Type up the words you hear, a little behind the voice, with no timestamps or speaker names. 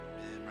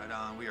Right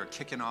on. We are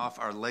kicking off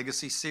our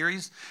Legacy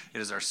series.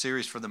 It is our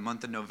series for the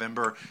month of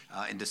November.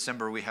 In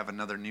December, we have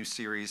another new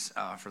series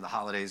for the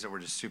holidays that we're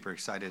just super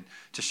excited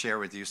to share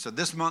with you. So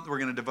this month, we're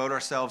going to devote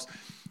ourselves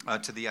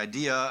to the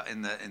idea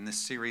in this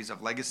series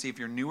of legacy. If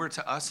you're newer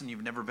to us and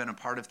you've never been a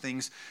part of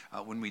things,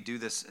 when we do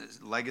this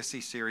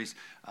Legacy series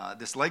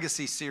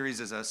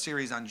is a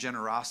series on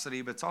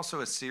generosity, but it's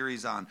also a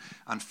series on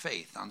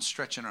faith, on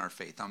stretching our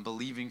faith, on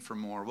believing for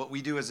more. What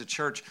we do as a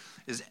church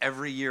is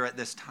every year at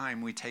this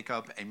time, we take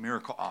up a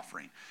miracle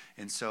offering.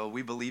 And so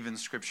we believe in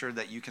Scripture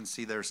that you can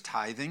see there's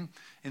tithing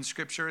in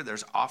Scripture,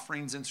 there's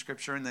offerings in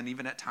Scripture, and then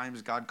even at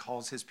times God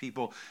calls his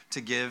people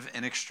to give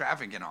an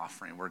extravagant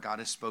offering where God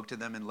has spoke to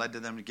them and led to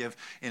them to give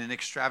in an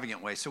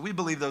extravagant way. So we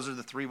believe those are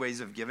the three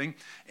ways of giving,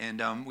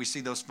 and we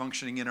see those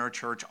functioning in our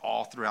church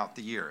all throughout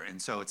the year.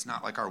 And so it's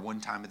not like our one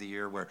time of the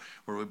year where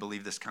we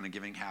believe this kind of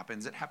giving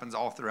happens. It happens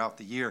all throughout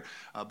the year,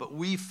 but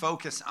we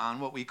focus on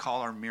what we call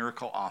our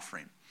miracle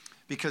offering.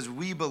 Because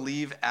we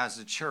believe as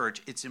a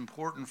church, it's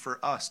important for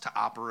us to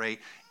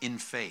operate in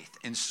faith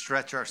and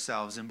stretch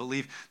ourselves and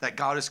believe that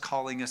God is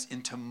calling us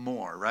into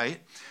more, right?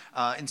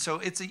 And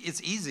so it's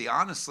easy,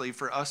 honestly,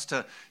 for us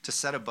to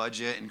set a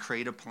budget and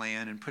create a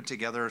plan and put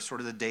together sort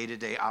of the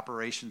day-to-day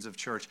operations of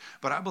church.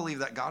 But I believe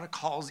that God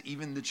calls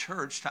even the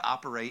church to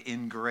operate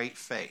in great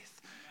faith.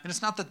 And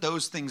it's not that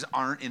those things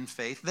aren't in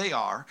faith. They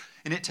are.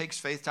 And it takes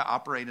faith to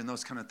operate in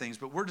those kind of things.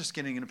 But we're just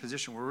getting in a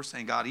position where we're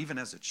saying, God, even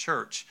as a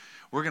church,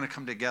 we're going to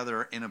come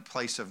together in a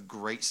place of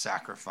great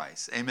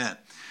sacrifice. Amen.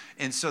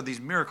 And so these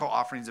miracle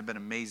offerings have been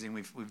amazing.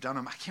 We've done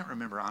them. I can't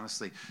remember,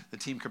 honestly. The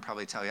team could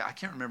probably tell you. I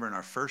can't remember in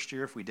our first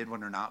year if we did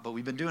one or not. But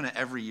we've been doing it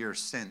every year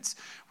since,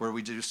 where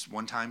we just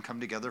one time come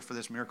together for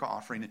this miracle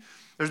offering.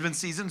 There's been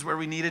seasons where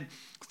we needed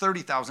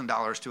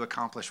 $30,000 to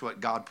accomplish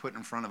what God put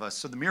in front of us.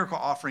 So the miracle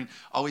offering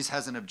always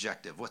has an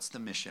objective. What's the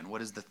mission?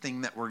 What is the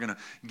thing that we're going to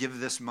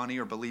give this money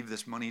or believe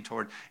this money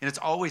toward? And it's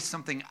always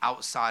something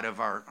outside of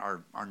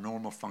our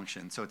normal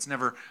function. So it's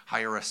never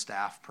hire a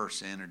staff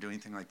person or do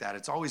anything like that.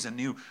 It's always a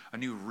new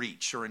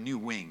reach or a new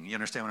wing. You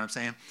understand what I'm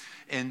saying?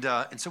 And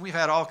so we've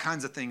had all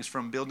kinds of things,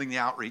 from building the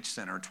outreach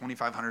center,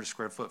 2,500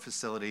 square foot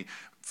facility,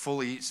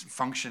 fully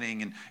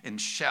functioning,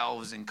 and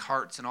shelves and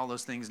carts and all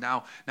those things.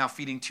 Now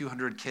feeding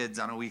 200 kids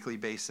on a weekly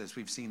basis.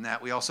 We've seen that.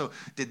 We also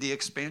did the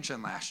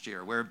expansion last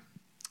year, where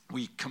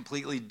we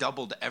completely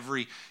doubled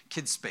every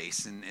kid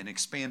space and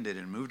expanded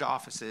and moved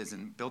offices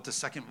and built a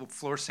second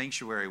floor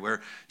sanctuary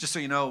where, just so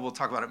you know, we'll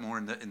talk about it more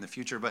in the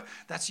future, but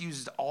that's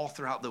used all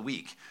throughout the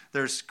week.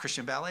 There's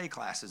Christian ballet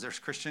classes. There's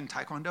Christian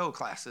taekwondo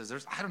classes.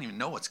 I don't even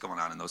know what's going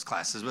on in those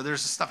classes, but there's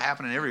stuff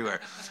happening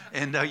everywhere.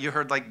 And you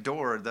heard like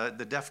Door,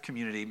 the deaf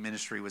community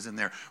ministry was in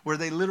there, where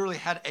they literally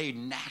had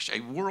a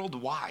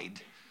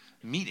worldwide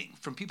meeting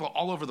from people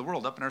all over the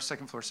world up in our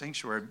second floor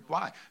sanctuary.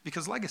 Why?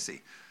 Because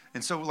legacy.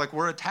 And so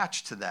we're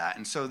attached to that.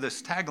 And so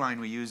this tagline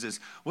we use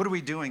is, what are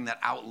we doing that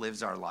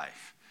outlives our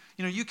life?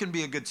 You know, you can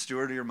be a good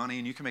steward of your money,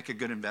 and you can make a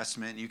good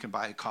investment, and you can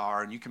buy a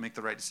car, and you can make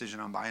the right decision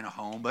on buying a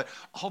home. But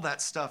all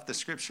that stuff, the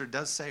Scripture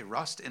does say,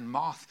 rust and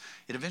moth,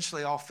 it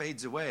eventually all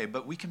fades away.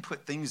 But we can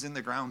put things in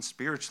the ground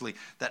spiritually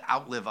that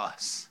outlive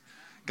us.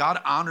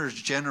 God honors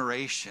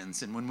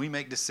generations, and when we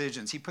make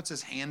decisions, he puts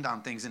his hand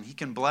on things, and he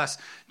can bless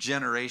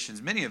generations.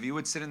 Many of you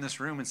would sit in this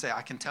room and say,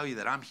 I can tell you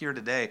that I'm here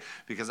today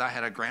because I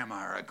had a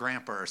grandma or a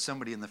grandpa or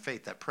somebody in the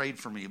faith that prayed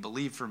for me,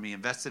 believed for me,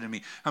 invested in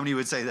me. How many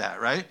would say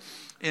that, right?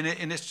 And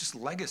it's just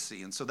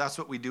legacy. And so that's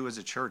what we do as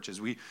a church, is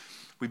we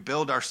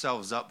build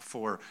ourselves up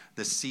for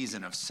the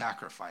season of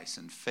sacrifice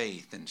and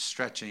faith and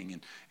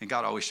stretching, and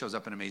God always shows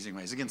up in amazing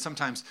ways. Again,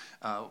 sometimes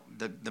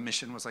the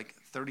mission was like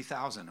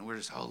 30,000, and we're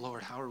just, oh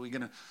Lord, how are we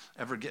going to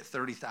ever get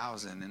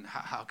 30,000? And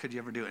how could you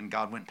ever do it? And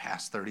God went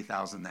past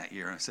 30,000 that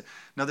year. And so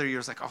another year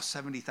was like,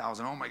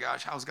 70,000. Oh my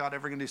gosh, how's God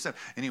ever going to do so?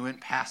 And he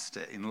went past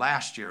it. And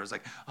last year it was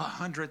like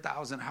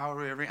 100,000. How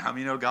are we ever? I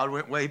mean, God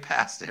went way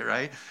past it,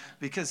 right?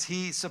 Because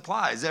he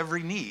supplies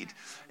every need.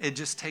 It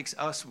just takes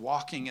us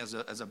walking as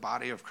a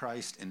body of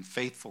Christ in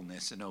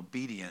faithfulness and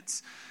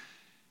obedience.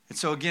 And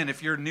so again,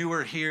 if you're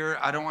newer here,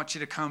 I don't want you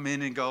to come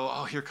in and go,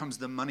 oh, here comes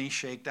the money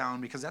shakedown,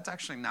 because that's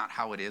actually not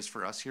how it is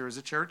for us here as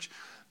a church.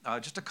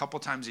 Just a couple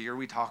times a year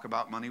we talk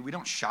about money. We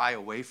don't shy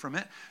away from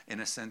it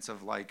in a sense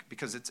of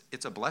because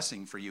it's a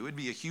blessing for you. It'd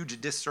be a huge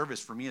disservice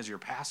for me as your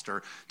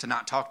pastor to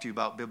not talk to you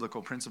about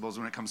biblical principles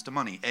when it comes to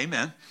money.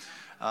 Amen.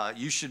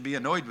 You should be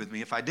annoyed with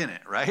me if I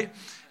didn't, right?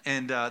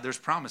 And there's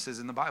promises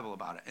in the Bible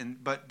about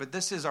it. But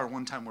this is our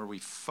one time where we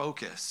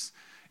focus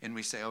and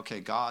we say,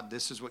 okay, God,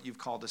 this is what you've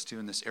called us to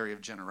in this area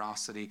of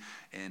generosity.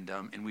 And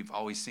we've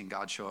always seen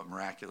God show up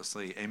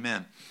miraculously.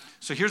 Amen.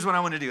 So here's what I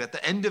want to do. At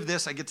the end of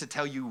this, I get to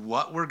tell you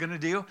what we're going to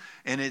do.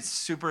 And it's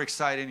super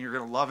exciting. You're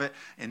going to love it.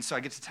 And so I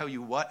get to tell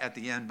you what at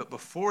the end. But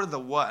before the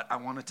what, I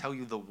want to tell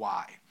you the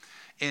why.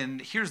 And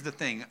here's the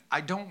thing.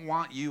 I don't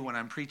want you, when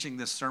I'm preaching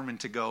this sermon,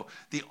 to go,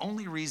 the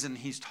only reason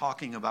he's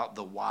talking about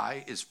the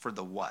why is for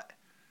the what.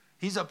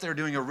 He's up there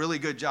doing a really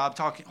good job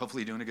talking,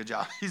 hopefully doing a good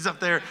job. He's up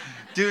there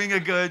doing a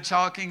good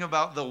talking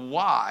about the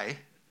why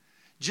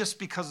just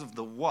because of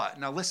the what.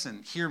 Now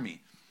listen, hear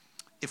me.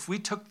 If we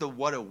took the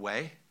what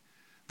away,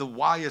 the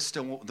why is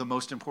still the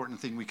most important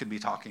thing we could be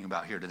talking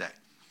about here today.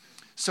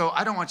 So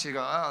I don't want you to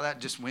go, oh, that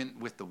just went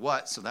with the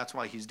what, so that's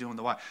why he's doing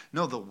the why.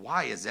 No, the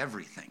why is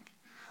everything.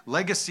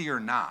 Legacy or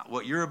not,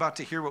 what you're about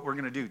to hear, what we're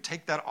going to do,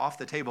 take that off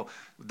the table.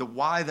 The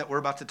why that we're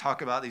about to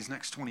talk about these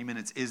next 20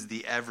 minutes is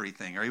the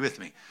everything. Are you with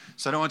me?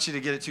 So I don't want you to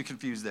get it too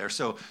confused there.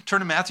 So turn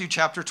to Matthew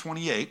chapter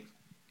 28,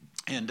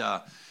 and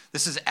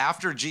this is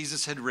after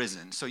Jesus had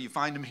risen. So you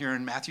find him here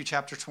in Matthew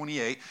chapter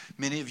 28.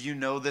 Many of you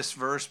know this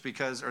verse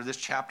or this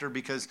chapter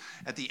because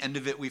at the end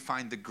of it we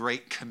find the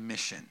Great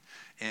Commission.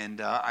 And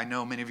I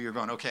know many of you are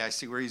going, okay, I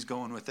see where he's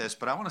going with this,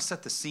 but I want to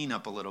set the scene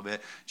up a little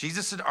bit.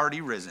 Jesus had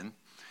already risen.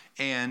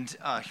 And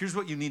here's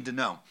what you need to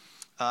know.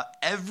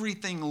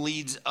 Everything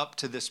leads up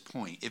to this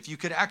point. If you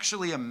could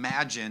actually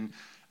imagine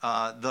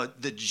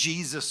the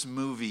Jesus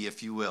movie,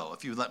 if you will,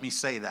 if you let me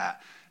say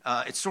that,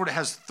 it sort of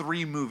has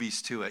three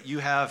movies to it. You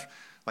have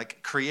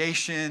like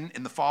creation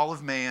and the fall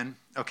of man.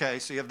 Okay,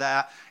 so you have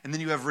that. And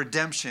then you have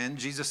redemption.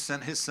 Jesus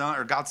sent his son,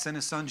 or God sent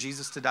his son,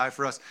 Jesus, to die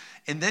for us.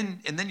 And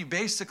then you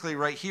basically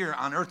right here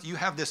on earth, you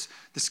have this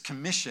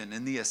commission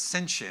and the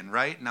ascension,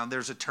 right? Now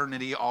there's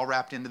eternity all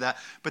wrapped into that.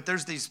 But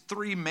there's these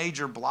three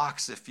major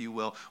blocks, if you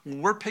will.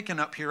 We're picking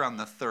up here on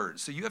the third.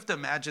 So you have to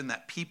imagine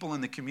that people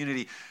in the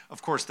community,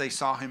 of course, they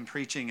saw him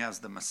preaching as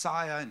the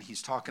Messiah, and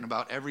he's talking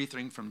about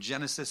everything from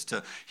Genesis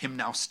to him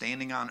now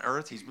standing on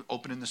earth. He's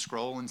opening the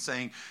scroll and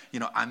saying,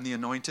 I'm the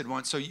anointed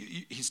one. So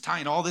he's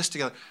tying all this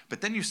together. But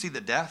then you see the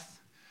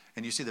death,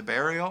 and you see the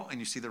burial, and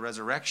you see the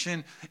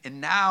resurrection. And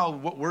now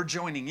what we're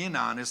joining in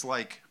on is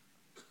like,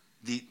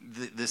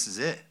 this is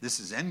it. This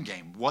is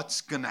endgame.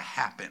 What's going to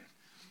happen?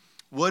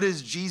 What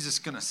is Jesus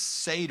going to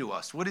say to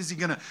us? What is he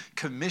going to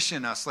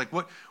commission us? Like,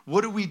 what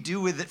do we do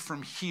with it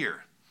from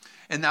here?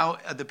 And now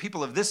the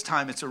people of this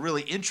time, it's a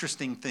really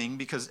interesting thing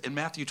because in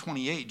Matthew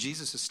 28,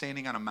 Jesus is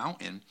standing on a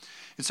mountain.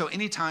 And so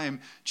anytime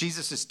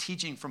Jesus is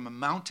teaching from a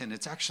mountain,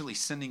 it's actually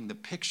sending the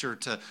picture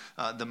to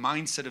the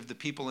mindset of the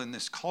people in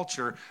this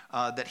culture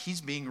that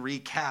he's being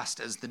recast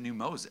as the new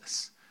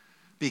Moses.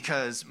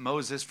 Because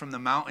Moses from the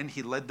mountain,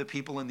 he led the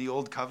people in the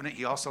old covenant.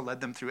 He also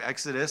led them through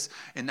Exodus.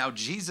 And now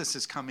Jesus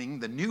is coming,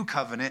 the new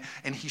covenant,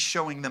 and he's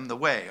showing them the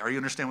way. Are you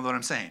understanding what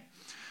I'm saying?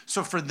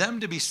 So for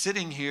them to be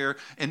sitting here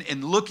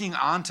and looking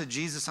onto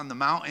Jesus on the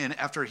mountain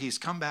after he's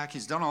come back,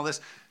 he's done all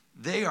this,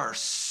 they are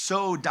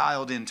so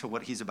dialed into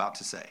what he's about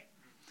to say.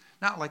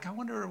 Not like, I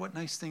wonder what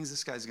nice things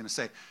this guy's going to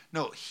say.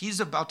 No, he's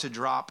about to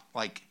drop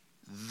like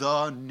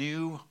the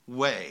new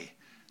way,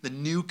 the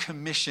new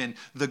commission,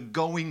 the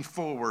going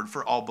forward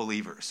for all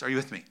believers. Are you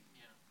with me?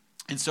 Yeah.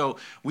 And so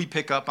we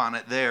pick up on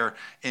it there.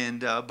 And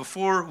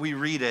before we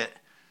read it,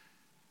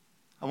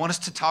 I want us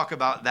to talk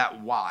about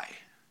that why.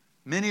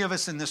 Many of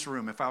us in this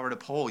room, if I were to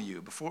poll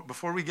you,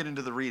 before we get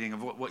into the reading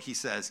of what he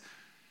says,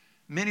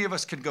 many of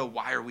us could go,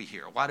 why are we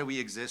here? Why do we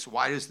exist?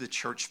 Why does the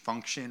church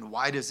function?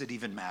 Why does it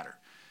even matter?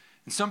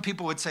 And some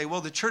people would say,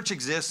 well, the church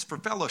exists for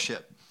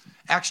fellowship.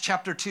 Acts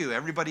chapter 2,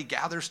 everybody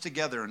gathers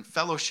together and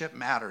fellowship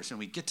matters and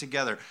we get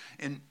together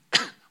and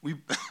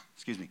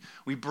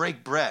we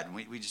break bread and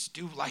we just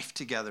do life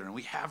together and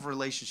we have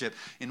relationship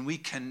and we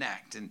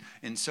connect.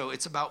 And so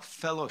it's about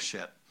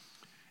fellowship.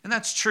 And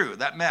that's true,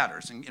 that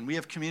matters. And we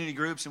have community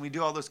groups and we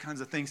do all those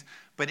kinds of things,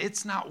 but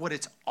it's not what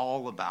it's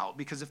all about.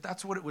 Because if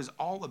that's what it was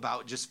all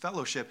about, just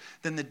fellowship,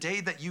 then the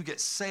day that you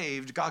get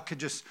saved, God could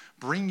just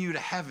bring you to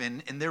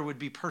heaven and there would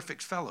be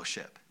perfect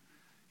fellowship.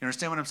 You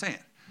understand what I'm saying?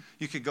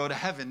 You could go to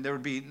heaven, there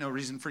would be no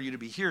reason for you to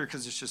be here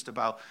because it's just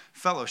about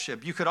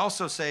fellowship. You could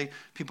also say,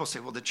 people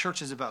say, well, the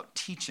church is about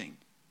teaching.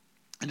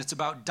 And it's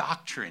about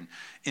doctrine,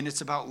 and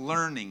it's about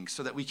learning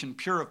so that we can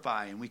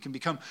purify and we can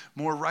become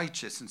more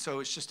righteous. And so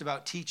it's just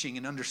about teaching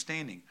and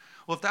understanding.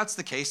 Well, if that's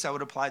the case, I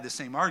would apply the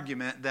same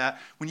argument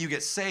that when you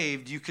get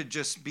saved, you could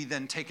just be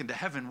then taken to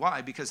heaven.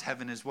 Why? Because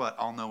heaven is what?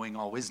 All-knowing,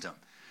 all-wisdom.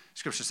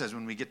 Scripture says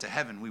when we get to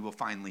heaven, we will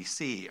finally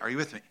see. Are you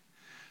with me?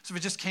 So if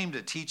it just came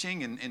to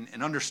teaching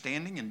and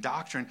understanding and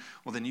doctrine,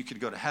 well, then you could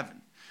go to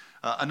heaven.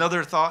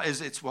 Another thought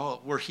is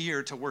we're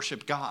here to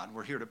worship God.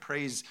 We're here to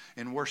praise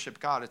and worship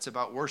God. It's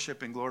about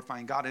worship and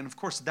glorifying God. And of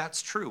course,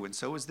 that's true. And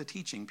so is the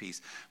teaching piece.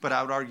 But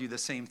I would argue the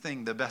same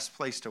thing. The best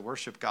place to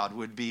worship God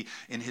would be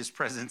in his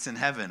presence in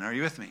heaven. Are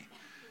you with me?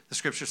 The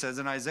scripture says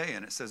in Isaiah,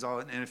 and it says all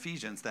in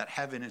Ephesians, that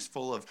heaven is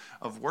full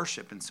of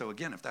worship. And so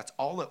again, if that's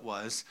all it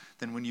was,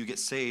 then when you get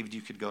saved,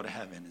 you could go to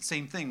heaven. And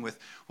same thing with,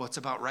 it's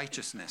about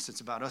righteousness. It's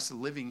about us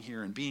living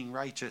here and being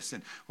righteous.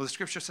 And the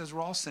scripture says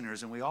we're all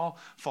sinners and we all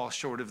fall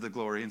short of the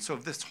glory. And so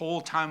if this whole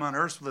time on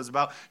earth was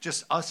about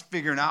just us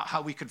figuring out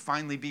how we could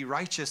finally be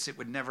righteous, it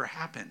would never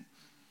happen.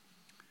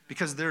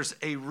 Because there's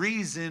a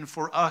reason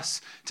for us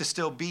to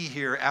still be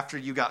here after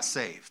you got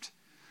saved.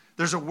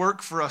 There's a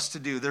work for us to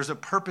do. There's a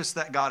purpose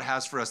that God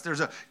has for us.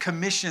 There's a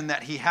commission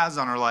that he has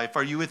on our life.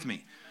 Are you with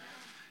me?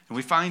 And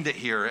we find it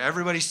here.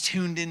 Everybody's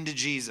tuned into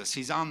Jesus.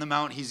 He's on the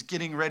mount. He's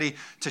getting ready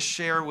to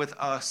share with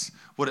us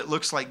what it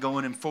looks like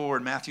going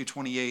forward. Matthew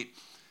 28,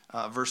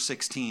 verse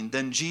 16.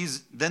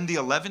 Then the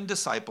 11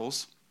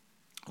 disciples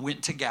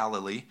went to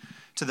Galilee,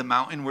 to the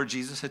mountain where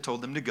Jesus had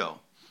told them to go.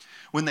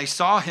 When they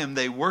saw him,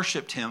 they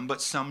worshiped him,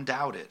 but some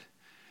doubted.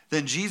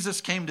 Then Jesus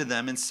came to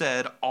them and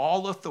said,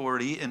 all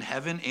authority in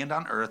heaven and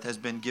on earth has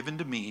been given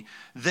to me.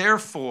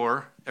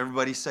 Therefore,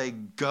 everybody say,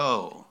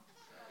 go.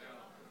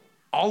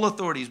 All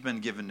authority has been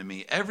given to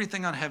me.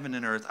 Everything on heaven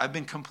and earth. I've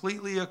been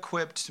completely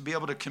equipped to be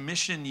able to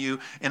commission you,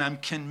 and I'm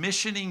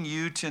commissioning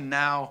you to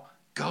now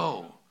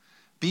go.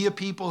 Be a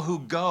people who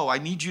go. I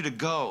need you to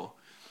go.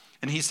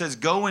 And he says,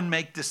 go and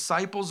make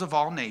disciples of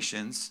all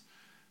nations,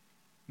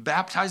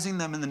 baptizing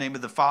them in the name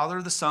of the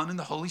Father, the Son, and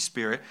the Holy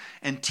Spirit,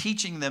 and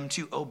teaching them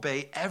to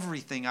obey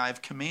everything I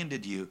have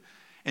commanded you.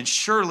 And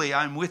surely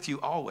I'm with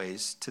you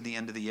always to the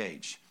end of the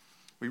age.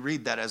 We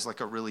read that as like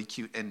a really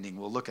cute ending.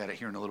 We'll look at it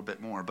here in a little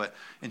bit more.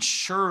 And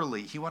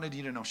surely, he wanted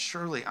you to know,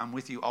 surely I'm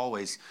with you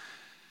always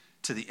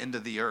to the end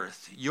of the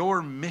earth.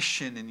 Your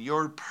mission and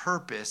your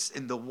purpose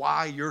and the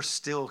why you're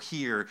still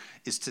here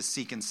is to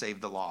seek and save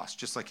the lost,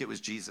 just like it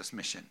was Jesus'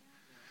 mission.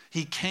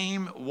 He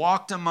came,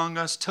 walked among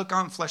us, took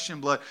on flesh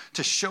and blood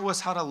to show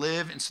us how to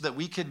live and so that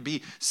we could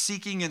be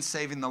seeking and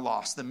saving the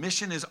lost. The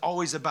mission is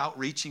always about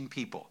reaching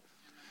people.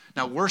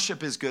 Now,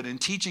 worship is good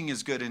and teaching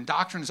is good and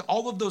doctrine is,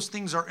 all of those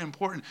things are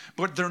important,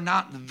 but they're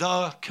not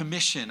the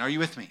commission. Are you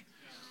with me?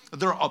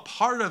 They're a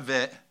part of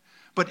it,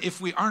 but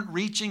if we aren't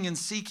reaching and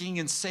seeking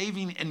and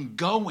saving and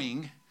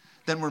going,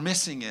 then we're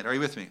missing it. Are you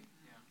with me?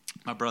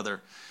 My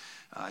brother,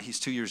 he's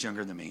 2 years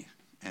younger than me,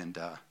 and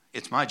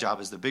it's my job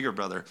as the bigger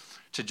brother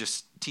to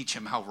just teach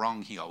him how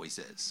wrong he always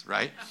is,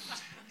 right?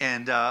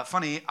 And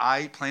funny,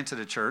 I planted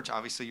a church.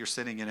 Obviously, you're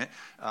sitting in it.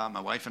 My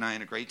wife and I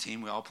and a great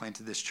team, we all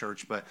planted this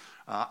church. But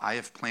I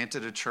have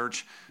planted a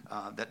church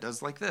that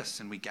does like this,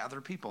 and we gather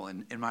people.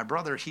 And my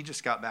brother, he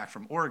just got back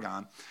from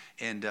Oregon,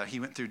 and he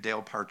went through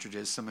Dale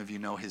Partridge's. Some of you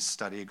know his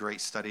study, great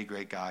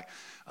guy.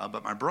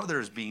 But my brother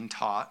is being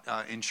taught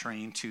and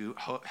trained to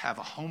have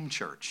a home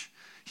church.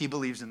 He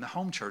believes in the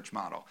home church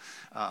model,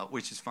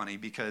 which is funny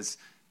because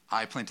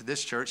I planted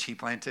this church. He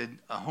planted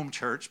a home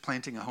church,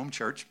 planting a home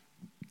church,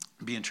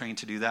 being trained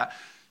to do that,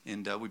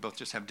 and we both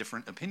just have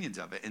different opinions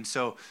of it. And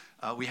so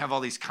we have all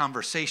these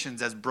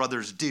conversations as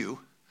brothers do,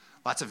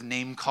 lots of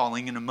name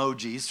calling and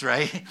emojis,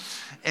 right?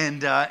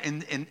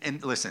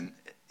 And listen,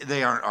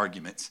 they aren't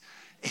arguments.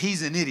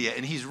 He's an idiot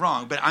and he's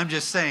wrong, but I'm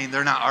just saying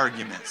they're not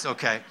arguments,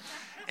 okay?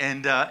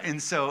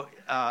 And so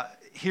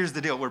here's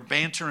the deal: we're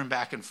bantering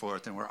back and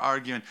forth and we're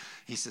arguing.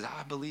 He says,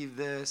 "I believe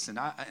this and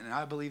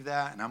I believe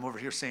that," and I'm over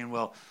here saying,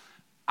 "Well,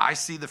 I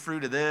see the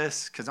fruit of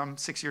this because I'm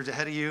 6 years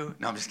ahead of you."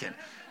 No, I'm just kidding.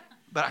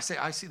 But I say,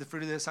 I see the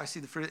fruit of this, I see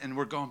the fruit, and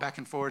we're going back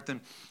and forth. And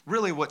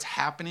really what's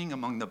happening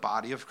among the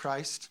body of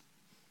Christ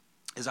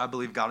is I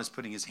believe God is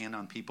putting his hand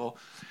on people,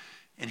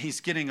 and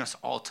he's getting us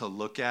all to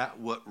look at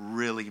what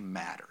really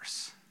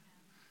matters.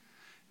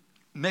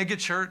 Mega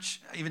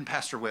church, even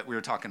Pastor Witt, we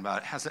were talking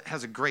about it,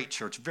 has a great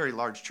church, very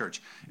large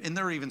church. And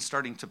they're even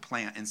starting to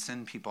plant and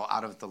send people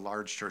out of the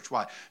large church.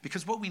 Why?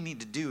 Because what we need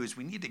to do is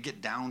we need to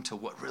get down to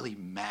what really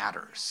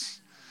matters.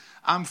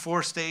 I'm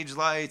for stage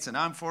lights and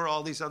I'm for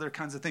all these other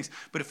kinds of things.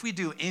 But if we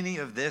do any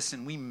of this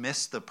and we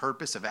miss the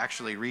purpose of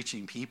actually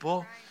reaching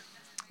people,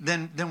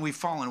 then we've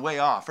fallen way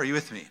off. Are you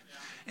with me?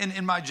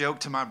 And my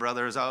joke to my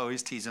brother is I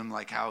always tease him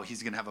like how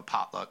he's going to have a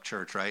potluck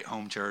church, right?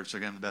 Home church,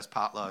 they're going to have the best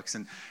potlucks.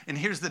 And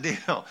here's the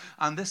deal.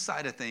 On this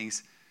side of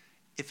things,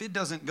 if it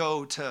doesn't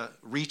go to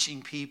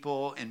reaching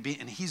people and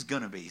he's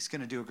going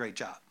to do a great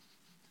job.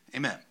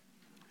 Amen.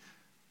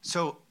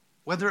 So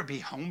whether it be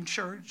home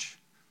church,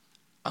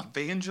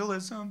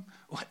 evangelism,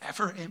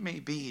 whatever it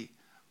may be,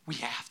 we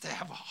have to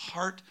have a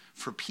heart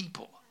for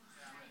people.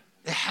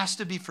 It has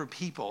to be for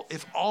people.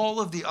 If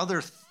all of the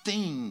other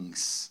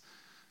things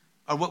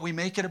are what we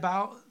make it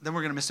about, then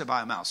we're going to miss it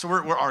by a mile. So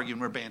we're arguing,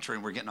 we're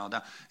bantering, we're getting all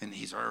down. And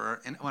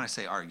and when I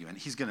say arguing,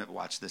 he's going to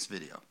watch this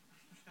video.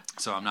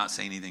 So I'm not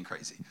saying anything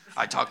crazy.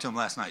 I talked to him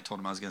last night, told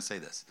him I was going to say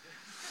this.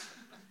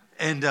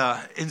 And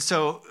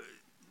so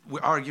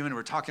we're arguing,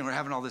 we're talking, we're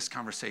having all this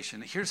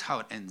conversation. Here's how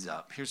it ends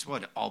up. Here's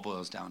what it all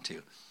boils down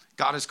to.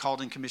 God has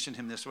called and commissioned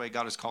him this way.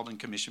 God has called and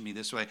commissioned me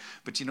this way.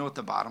 But you know what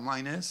the bottom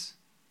line is?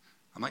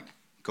 I'm like,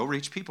 go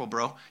reach people,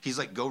 bro. He's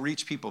like, go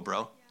reach people,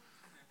 bro.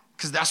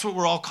 Because that's what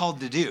we're all called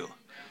to do,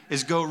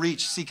 is go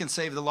reach, seek and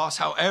save the lost,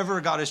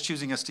 however God is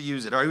choosing us to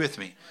use it. Are you with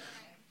me?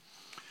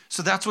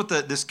 So that's what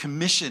this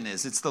commission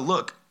is. It's the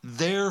look,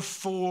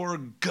 therefore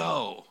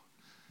go.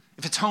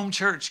 If it's home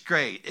church,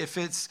 great. If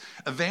it's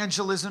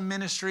evangelism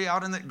ministry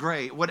out in the,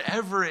 great.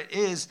 Whatever it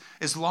is,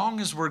 as long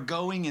as we're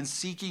going and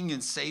seeking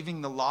and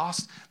saving the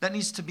lost, that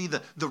needs to be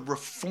the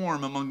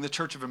reform among the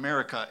Church of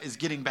America, is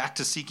getting back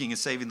to seeking and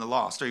saving the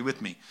lost. Are you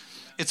with me?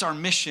 It's our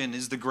mission,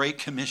 is the Great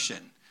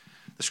Commission.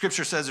 The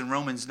scripture says in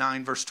Romans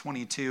 9, verse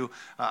 22,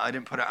 I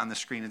didn't put it on the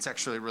screen. It's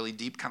actually a really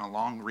deep, kind of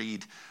long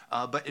read.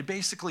 But it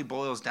basically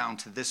boils down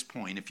to this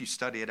point. If you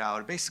study it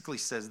out, it basically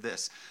says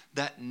this,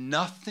 that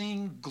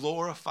nothing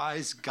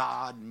glorifies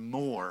God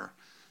more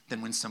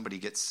than when somebody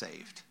gets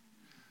saved.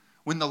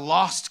 When the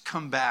lost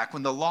come back,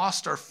 when the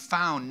lost are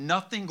found,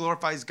 nothing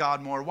glorifies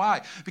God more.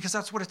 Why? Because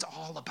that's what it's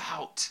all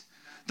about.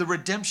 The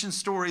redemption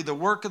story, the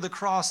work of the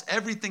cross,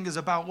 everything is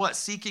about what?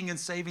 Seeking and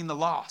saving the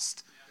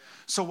lost.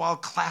 So while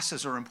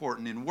classes are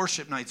important and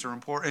worship nights are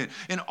important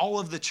and all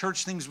of the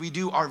church things we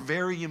do are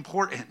very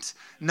important,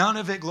 none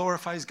of it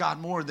glorifies God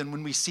more than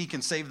when we seek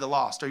and save the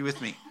lost. Are you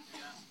with me?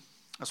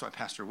 That's why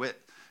Pastor Witt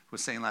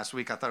was saying last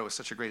week, I thought it was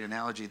such a great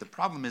analogy. The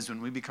problem is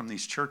when we become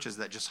these churches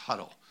that just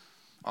huddle.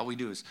 All we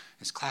do is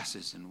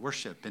classes and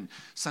worship and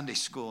Sunday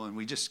school, and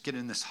we just get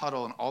in this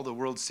huddle, and all the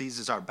world sees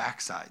is our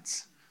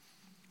backsides.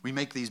 We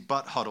make these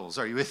butt huddles.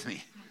 Are you with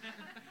me?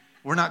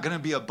 We're not going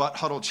to be a butt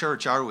huddle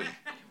church, are we?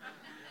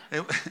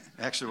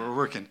 Actually, we're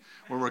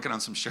working on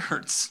some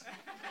shirts.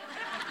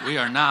 We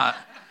are not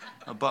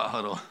a butt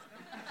huddle.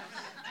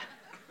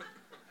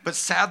 But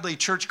sadly,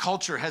 church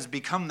culture has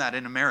become that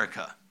in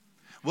America.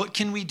 What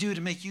can we do to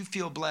make you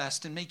feel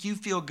blessed and make you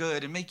feel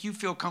good and make you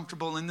feel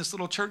comfortable in this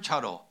little church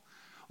huddle?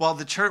 While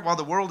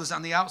the world is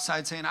on the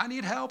outside saying, I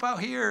need help out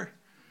here.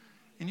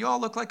 And you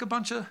all look like a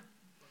bunch of...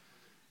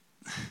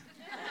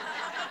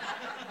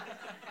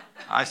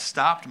 I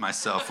stopped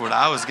myself what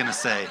I was going to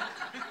say.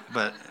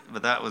 But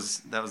that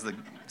was the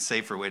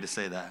safer way to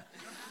say that.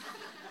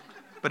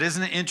 But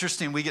isn't it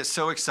interesting? We get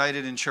so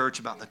excited in church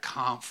about the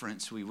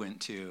conference we went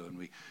to. And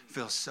we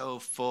feel so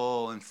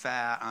full and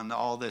fat on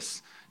all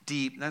this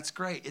deep. That's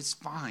great. It's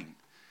fine.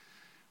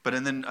 But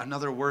and then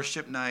another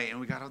worship night, and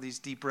we got all these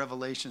deep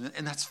revelations,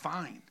 and that's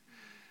fine.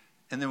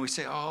 And then we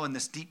say, oh, and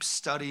this deep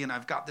study, and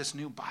I've got this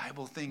new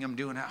Bible thing I'm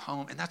doing at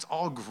home, and that's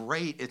all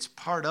great. It's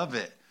part of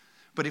it.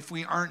 But if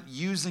we aren't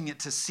using it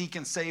to seek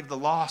and save the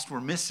lost,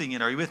 we're missing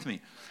it. Are you with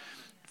me?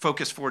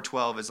 Focus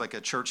 412 is like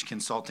a church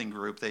consulting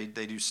group. They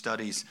do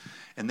studies,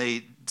 and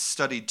they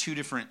studied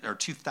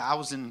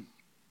 2,000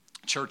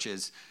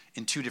 churches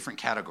in 2 different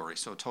categories.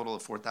 So a total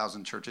of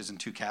 4,000 churches in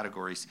 2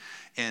 categories.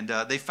 And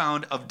they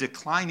found of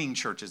declining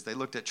churches, they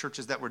looked at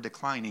churches that were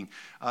declining.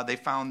 They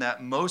found that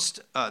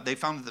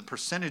the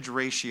percentage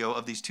ratio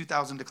of these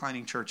 2,000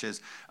 declining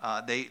churches,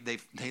 they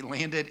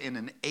landed in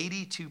an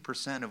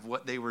 82% of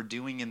what they were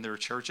doing in their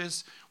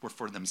churches were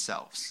for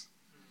themselves.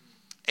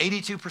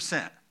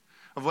 82%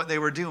 of what they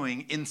were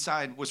doing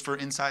inside was for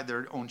inside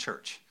their own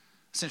church.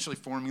 Essentially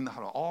forming the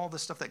huddle, all the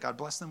stuff that God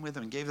blessed them with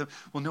and gave them.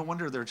 Well, no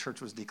wonder their church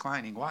was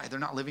declining. Why? They're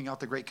not living out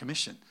the Great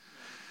Commission.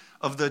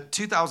 Of the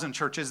 2,000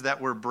 churches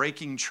that were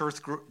breaking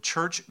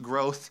church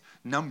growth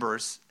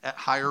numbers at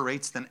higher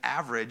rates than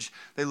average,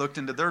 they looked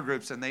into their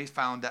groups and they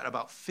found that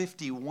about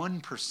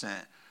 51%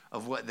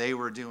 of what they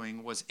were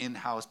doing was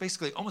in-house.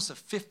 Basically, almost a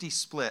 50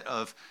 split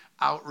of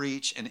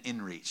outreach and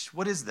in-reach.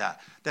 What is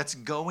that? That's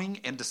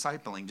going and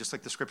discipling, just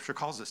like the scripture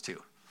calls us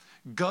to.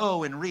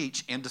 Go and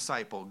reach and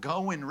disciple.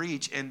 Go and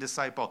reach and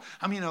disciple.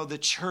 How many know the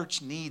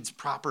church needs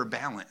proper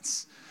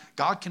balance?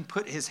 God can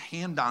put his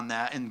hand on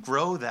that and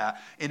grow that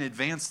and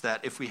advance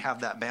that if we have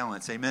that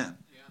balance. Amen.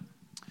 Yeah.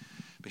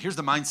 But here's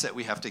the mindset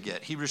we have to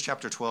get. Hebrews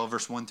chapter 12,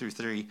 verse 1 through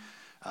 3.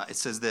 It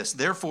says this,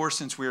 therefore,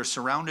 since we are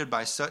surrounded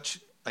by such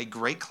a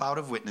great cloud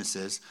of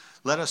witnesses,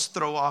 let us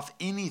throw off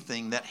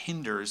anything that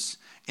hinders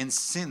and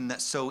sin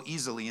that so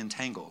easily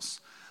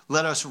entangles.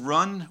 Let us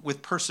run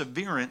with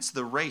perseverance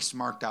the race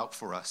marked out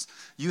for us.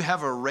 You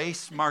have a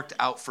race marked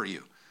out for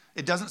you.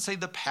 It doesn't say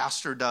the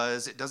pastor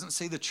does. It doesn't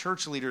say the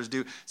church leaders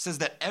do. It says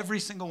that every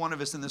single one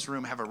of us in this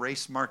room have a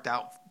race marked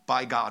out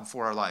by God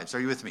for our lives.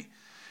 Are you with me?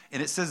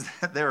 And it says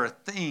that there are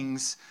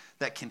things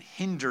that can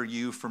hinder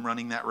you from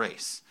running that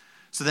race.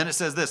 So then it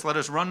says this, let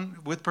us run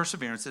with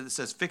perseverance. It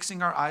says,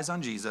 fixing our eyes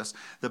on Jesus,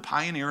 the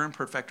pioneer and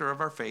perfecter of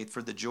our faith,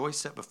 for the joy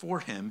set before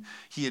him,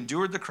 he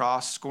endured the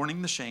cross,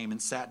 scorning the shame, and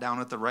sat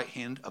down at the right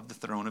hand of the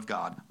throne of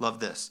God.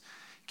 Love this.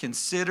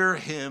 Consider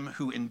him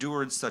who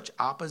endured such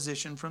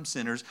opposition from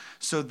sinners,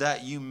 so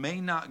that you may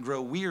not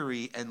grow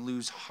weary and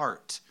lose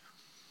heart.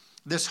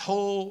 This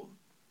whole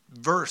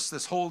verse,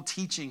 this whole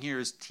teaching here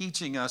is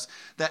teaching us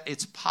that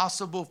it's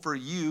possible for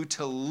you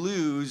to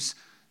lose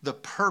the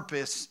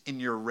purpose in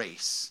your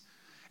race.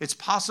 It's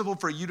possible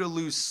for you to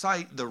lose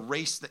sight the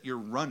race that you're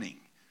running.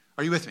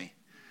 Are you with me?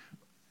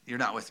 You're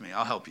not with me.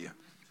 I'll help you.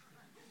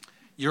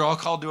 You're all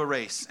called to a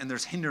race, and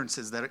there's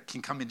hindrances that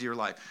can come into your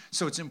life.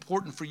 So it's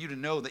important for you to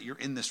know that you're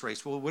in this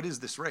race. Well, what is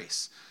this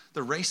race?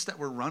 The race that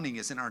we're running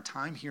is in our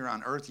time here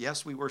on earth.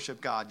 Yes, we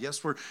worship God.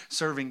 Yes, we're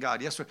serving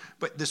God. Yes,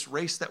 but this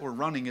race that we're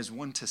running is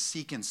one to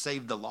seek and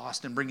save the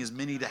lost and bring as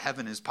many to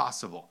heaven as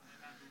possible.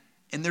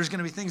 And there's going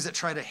to be things that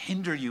try to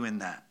hinder you in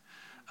that.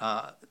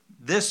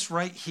 This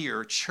right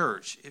here,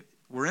 church,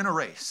 we're in a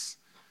race,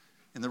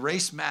 and the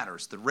race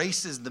matters. The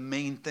race is the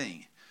main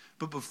thing.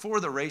 But before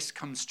the race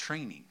comes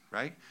training,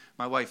 right?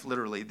 My wife,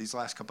 literally, these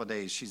last couple of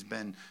days, she's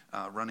been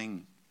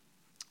running,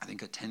 I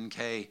think, a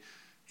 10K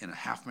and a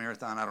half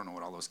marathon. I don't know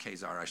what all those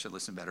Ks are. I should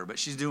listen better. But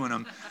she's doing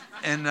them,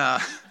 and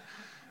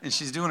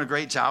she's doing a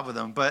great job with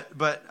them.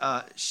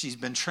 But she's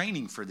been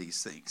training for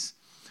these things.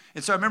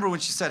 And so I remember when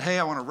she said, hey,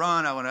 I want to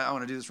run. I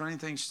want to do this running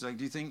thing. She's like,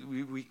 do you think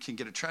we can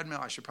get a treadmill?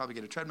 I should probably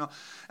get a treadmill.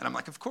 And I'm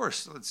like, of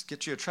course, let's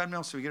get you a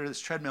treadmill. So we get her this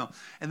treadmill.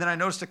 And then I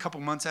noticed a couple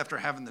months after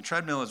having the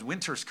treadmill, as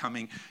winter's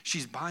coming,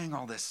 she's buying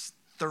all this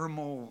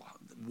thermal,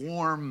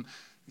 warm,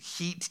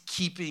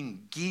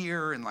 heat-keeping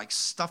gear and like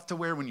stuff to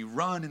wear when you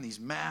run, and these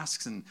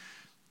masks and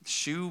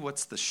shoe.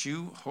 What's the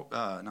shoe?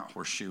 Not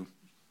horseshoe.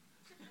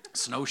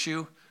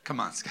 Snowshoe? Come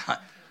on,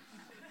 Scott.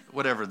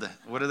 What are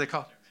they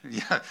called?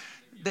 Yeah.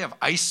 They have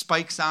ice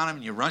spikes on them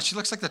and you run. She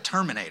looks like the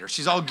Terminator.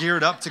 She's all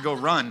geared up to go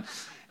run.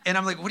 And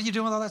I'm like, what are you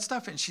doing with all that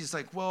stuff? And she's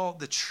like, well,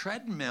 the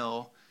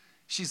treadmill,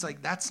 she's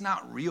like, that's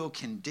not real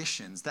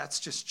conditions. That's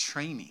just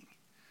training.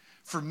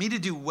 For me to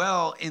do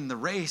well in the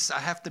race, I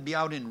have to be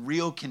out in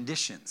real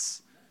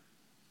conditions.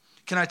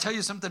 Can I tell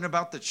you something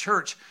about the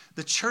church?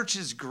 The church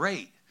is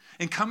great.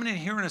 And coming in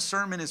hearing a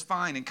sermon is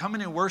fine. And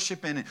coming in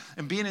worshiping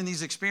and being in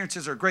these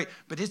experiences are great.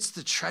 But it's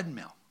the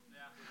treadmill.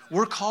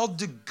 We're called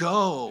to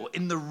go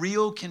in the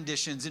real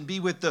conditions and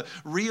be with the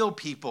real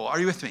people. Are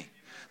you with me?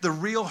 The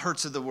real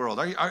hurts of the world.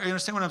 Are you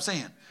understand what I'm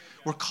saying?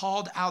 We're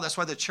called out. That's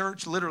why the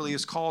church literally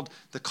is called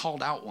the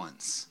called out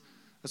ones.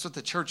 That's what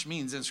the church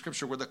means in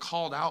Scripture. We're the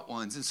called out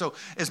ones. And so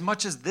as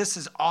much as this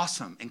is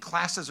awesome and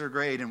classes are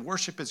great and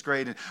worship is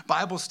great and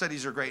Bible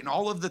studies are great and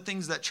all of the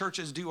things that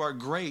churches do are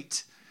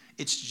great,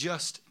 it's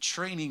just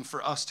training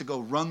for us to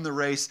go run the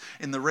race.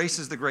 And the race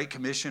is the Great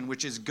Commission,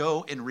 which is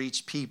go and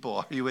reach people.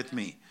 Are you with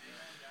me?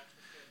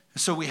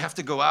 So we have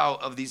to go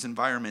out of these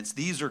environments.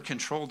 These are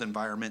controlled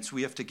environments.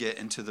 We have to get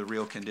into the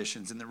real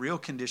conditions. And the real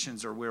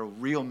conditions are where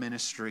real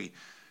ministry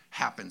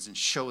happens and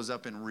shows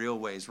up in real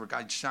ways, where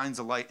God shines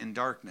a light in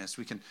darkness.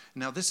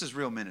 Now this is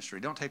real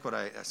ministry. Don't take what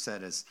I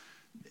said as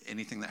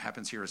anything that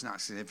happens here is not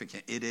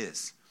significant. It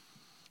is.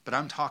 But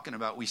I'm talking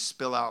about we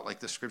spill out, like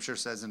the Scripture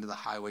says, into the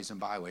highways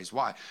and byways.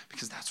 Why?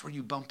 Because that's where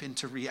you bump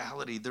into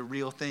reality, the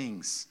real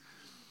things.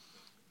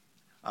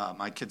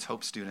 My kid's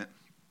Hope student,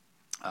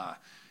 a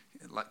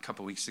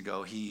couple weeks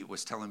ago, he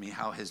was telling me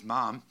how his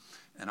mom,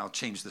 and I'll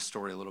change the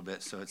story a little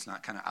bit so it's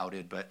not kind of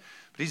outed, but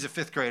he's a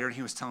fifth grader, and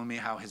he was telling me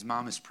how his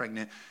mom is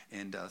pregnant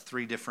and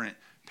 3 different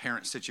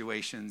parent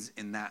situations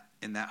in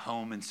that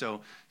home, and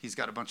so he's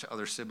got a bunch of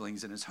other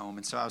siblings in his home,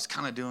 and so I was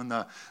kind of doing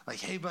the, like,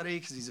 hey, buddy,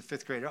 because he's a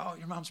fifth grader, oh,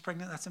 your mom's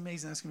pregnant, that's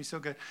amazing, that's going to be so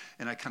good,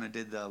 and I kind of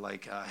did the,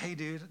 like, hey,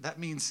 dude, that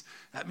means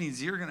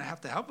you're going to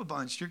have to help a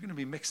bunch, you're going to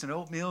be mixing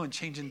oatmeal and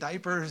changing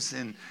diapers,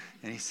 and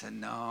he said,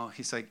 no,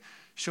 he's like,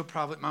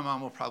 my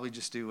mom will probably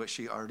just do what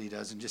she already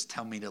does and just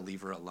tell me to leave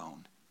her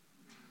alone.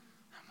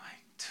 I'm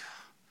like,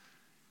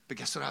 but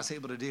guess what I was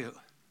able to do?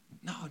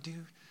 No,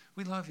 dude,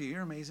 we love you.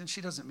 You're amazing.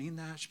 She doesn't mean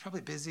that. She's probably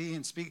busy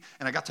and speak.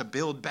 And I got to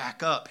build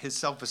back up his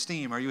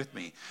self-esteem. Are you with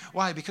me?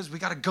 Why? Because we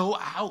got to go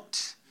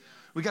out.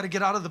 We got to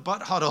get out of the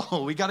butt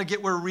huddle. We got to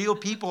get where real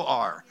people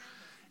are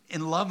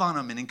and love on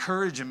them and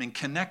encourage them and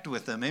connect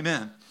with them.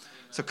 Amen.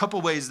 So a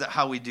couple ways that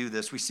how we do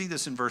this. We see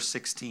this in verse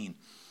 16.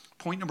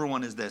 Point number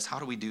 1 is this. How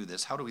do we do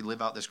this? How do we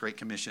live out this Great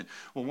Commission?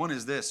 Well, one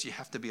is this. You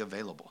have to be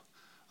available.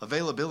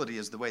 Availability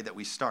is the way that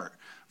we start.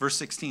 Verse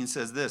 16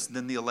 says this.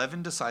 Then the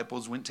 11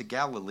 disciples went to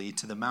Galilee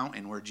to the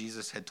mountain where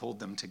Jesus had told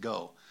them to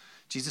go.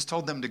 Jesus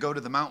told them to go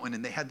to the mountain,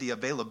 and they had the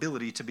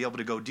availability to be able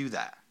to go do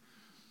that.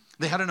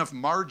 They had enough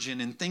margin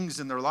and things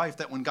in their life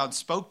that when God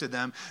spoke to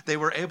them, they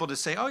were able to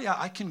say, oh yeah,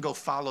 I can go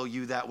follow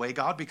you that way,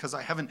 God, because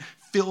I haven't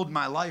filled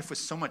my life with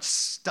so much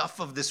stuff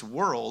of this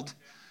world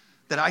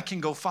that I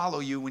can go follow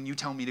you when you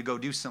tell me to go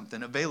do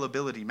something.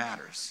 Availability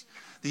matters.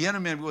 The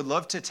enemy would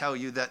love to tell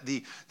you that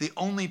the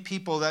only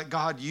people that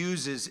God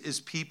uses is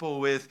people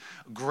with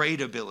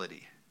great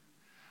ability.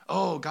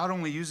 Oh, God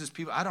only uses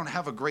people. I don't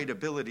have a great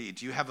ability.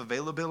 Do you have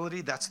availability?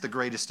 That's the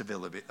greatest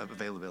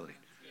availability.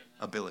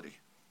 Ability.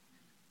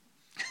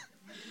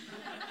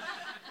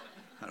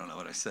 I don't know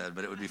what I said,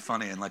 but it would be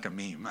funny and like a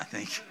meme, I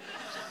think.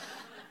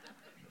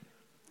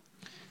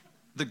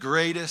 The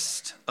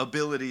greatest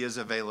ability is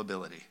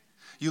availability.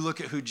 You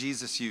look at who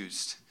Jesus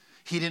used.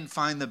 He didn't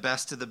find the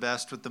best of the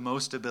best with the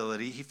most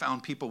ability. He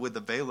found people with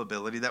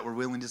availability that were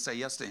willing to say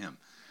yes to him.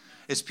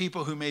 It's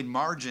people who made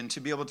margin to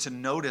be able to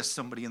notice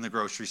somebody in the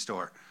grocery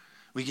store.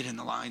 We get in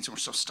the lines and we're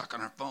so stuck on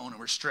our phone and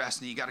we're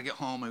stressed and you got to get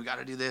home and we got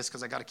to do this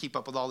because I got to keep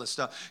up with all this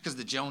stuff because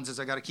the Joneses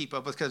I got to keep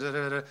up with.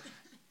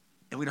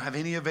 And we don't have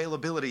any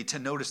availability to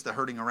notice the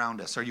hurting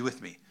around us. Are you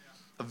with me?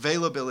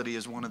 Availability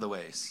is one of the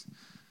ways.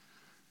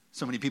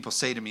 So many people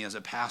say to me as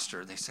a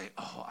pastor, they say,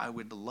 oh, I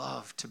would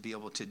love to be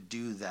able to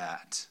do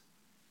that.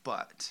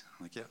 But,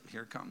 I'm like, yeah,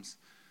 here it comes.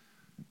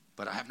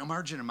 But I have no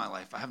margin in my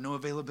life. I have no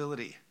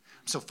availability.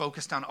 I'm so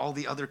focused on all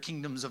the other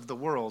kingdoms of the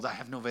world, I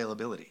have no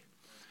availability.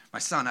 My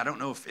son, I don't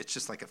know if it's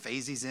just like a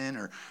phase he's in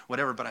or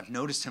whatever, but I've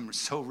noticed him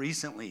so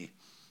recently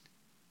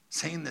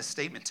saying this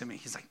statement to me.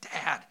 He's like,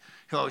 Dad.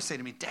 He'll always say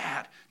to me,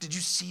 Dad, did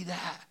you see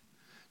that?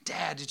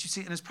 Dad, did you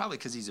see it? And it's probably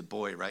because he's a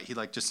boy, right? He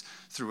like just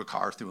threw a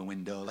car through a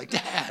window. Like,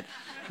 Dad,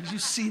 did you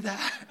see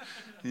that?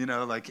 You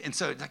know, like, and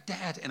so like,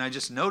 Dad. And I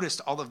just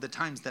noticed all of the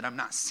times that I'm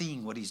not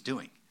seeing what he's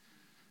doing.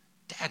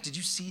 Dad, did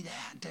you see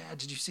that? Dad,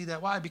 did you see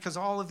that? Why? Because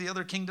all of the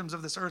other kingdoms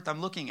of this earth I'm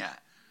looking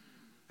at.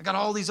 I got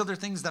all these other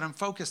things that I'm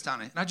focused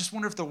on. And I just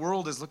wonder if the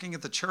world is looking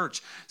at the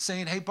church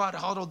saying, hey, Bud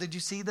Huddle, did you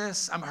see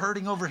this? I'm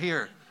hurting over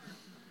here.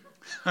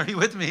 Are you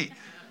with me?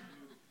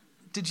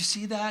 Did you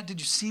see that? Did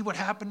you see what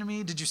happened to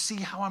me? Did you see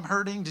how I'm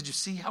hurting? Did you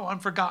see how I'm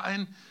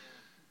forgotten?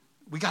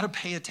 We got to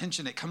pay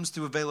attention. It comes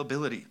through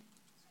availability.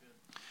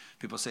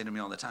 People say to me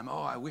all the time,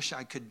 oh, I wish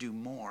I could do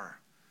more.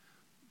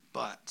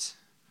 But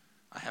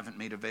I haven't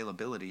made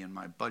availability in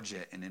my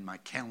budget and in my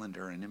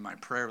calendar and in my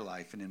prayer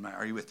life and in my,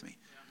 are you with me?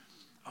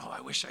 Yeah. Oh,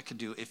 I wish I could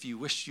do, if you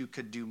wish you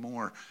could do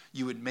more,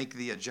 you would make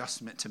the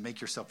adjustment to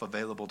make yourself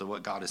available to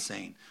what God is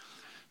saying.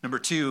 Number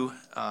two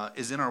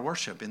is in our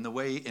worship, in the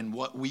way in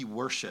what we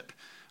worship.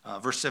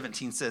 Verse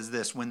 17 says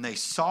this, when they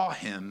saw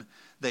him,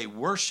 they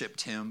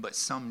worshiped him, but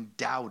some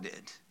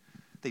doubted.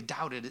 They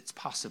doubted its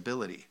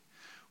possibility.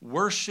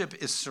 Worship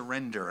is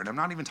surrender. And I'm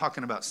not even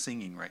talking about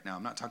singing right now.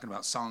 I'm not talking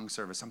about song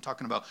service. I'm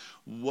talking about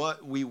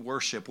what we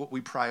worship, what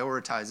we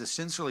prioritize.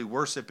 Essentially,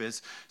 worship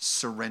is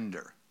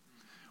surrender.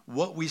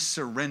 What we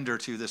surrender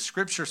to. The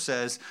scripture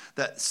says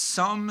that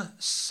some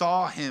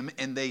saw him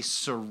and they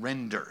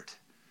surrendered.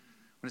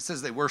 When it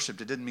says they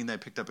worshiped, it didn't mean they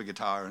picked up a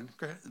guitar and,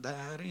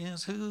 that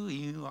is who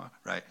you are.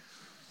 Right?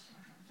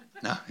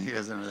 No, you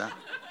guys don't know that?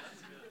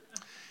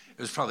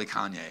 It was probably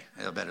Kanye.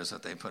 I bet is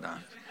what they put on.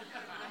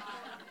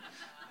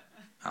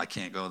 I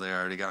can't go there. I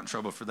already got in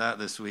trouble for that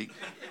this week.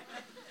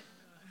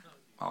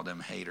 All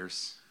them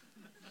haters.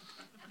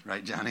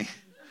 Right, Johnny?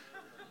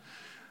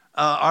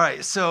 All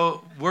right,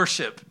 so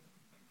worship.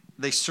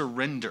 They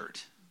surrendered.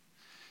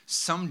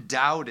 Some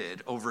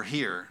doubted over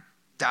here.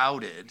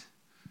 Doubted.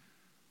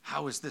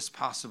 How is this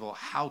possible?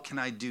 How can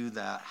I do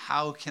that?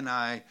 How can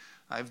I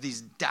have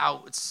these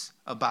doubts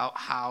about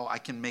how I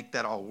can make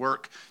that all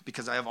work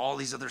because I have all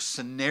these other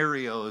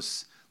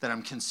scenarios that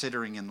I'm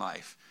considering in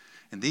life.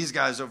 And these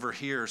guys over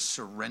here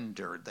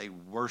surrendered. They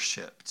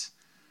worshiped.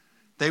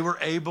 They were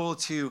able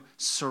to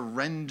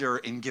surrender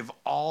and give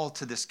all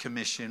to this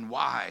commission.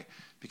 Why?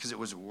 Because it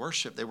was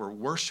worship. They were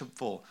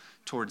worshipful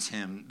towards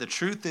him. The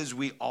truth is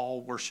we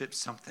all worship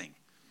something.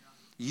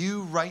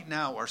 You right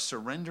now are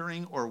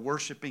surrendering or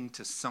worshiping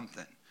to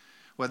something.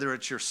 Whether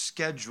it's your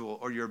schedule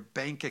or your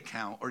bank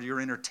account or your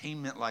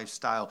entertainment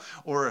lifestyle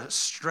or a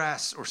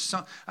stress or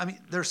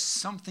there's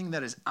something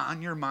that is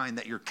on your mind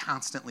that you're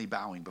constantly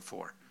bowing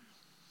before.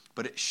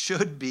 But it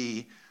should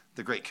be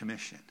the Great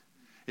Commission.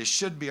 It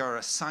should be our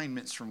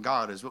assignments from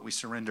God is what we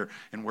surrender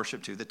and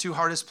worship to. The two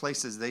hardest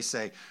places, they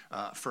say,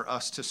 for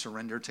us to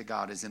surrender to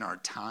God is in our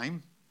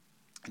time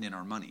and in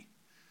our money.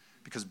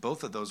 Because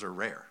both of those are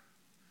rare.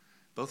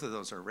 Both of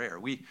those are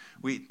rare.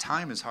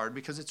 Time is hard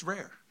because it's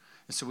rare.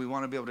 And so we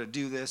want to be able to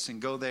do this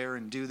and go there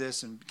and do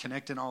this and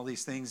connect in all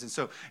these things. And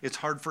so it's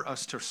hard for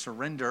us to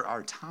surrender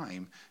our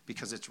time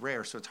because it's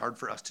rare. So it's hard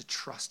for us to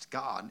trust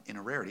God in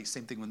a rarity.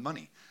 Same thing with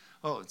money.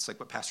 Oh, it's like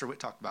what Pastor Witt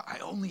talked about. I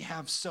only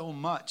have so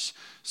much.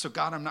 So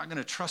God, I'm not going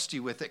to trust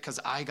you with it because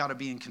I got to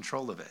be in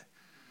control of it.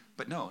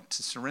 But no,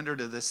 to surrender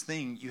to this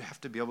thing, you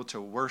have to be able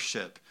to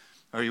worship.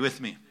 Are you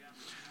with me?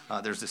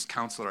 There's this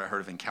counselor I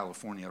heard of in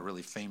California,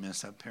 really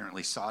famous,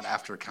 apparently sought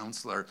after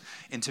counselor.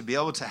 And to be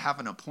able to have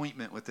an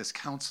appointment with this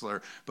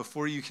counselor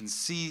before you can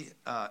see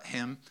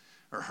him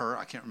or her,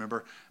 I can't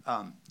remember,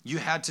 you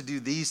had to do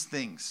these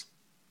things.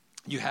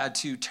 You had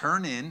to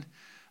turn in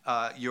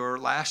your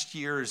last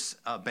year's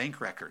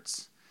bank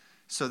records.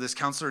 So this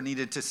counselor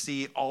needed to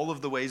see all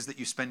of the ways that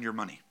you spend your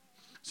money.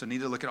 So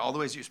needed to look at all the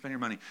ways that you spend your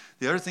money.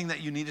 The other thing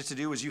that you needed to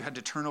do was you had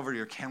to turn over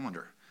your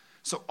calendar.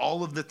 So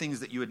all of the things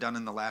that you had done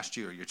in the last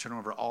year, you turn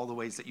over all the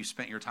ways that you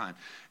spent your time.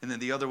 And then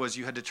the other was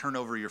you had to turn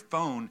over your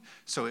phone.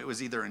 So it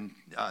was either in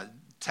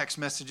text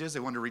messages. They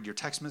wanted to read your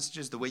text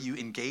messages, the way you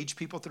engage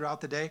people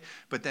throughout the day,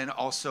 but then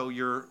also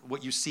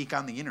what you seek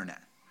on the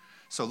internet.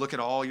 So look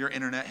at all your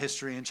internet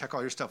history and check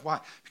all your stuff.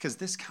 Why? Because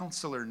this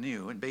counselor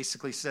knew and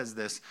basically says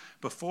this,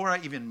 before I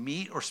even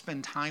meet or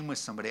spend time with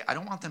somebody, I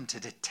don't want them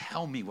to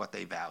tell me what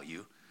they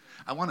value.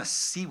 I want to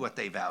see what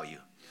they value.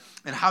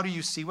 And how do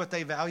you see what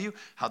they value?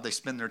 How they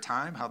spend their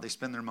time, how they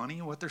spend their money,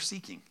 and what they're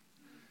seeking.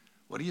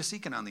 What are you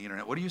seeking on the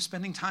internet? What are you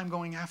spending time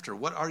going after?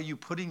 What are you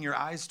putting your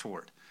eyes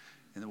toward?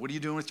 And what are you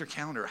doing with your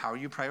calendar? How are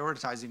you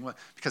prioritizing what?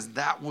 Because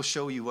that will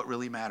show you what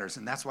really matters.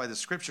 And that's why the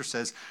scripture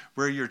says,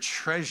 where your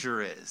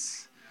treasure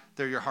is,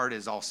 there your heart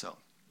is also.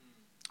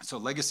 So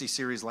legacy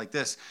series like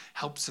this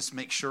helps us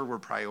make sure we're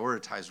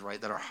prioritized right,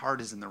 that our heart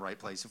is in the right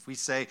place. If we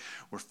say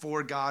we're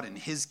for God and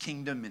his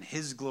kingdom and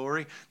his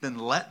glory, then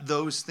let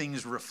those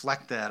things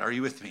reflect that. Are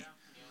you with me?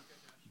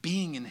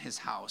 Being in his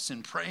house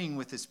and praying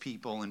with his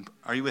people. And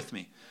are you with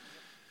me?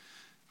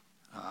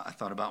 I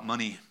thought about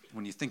money.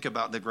 When you think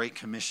about the Great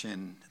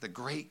Commission,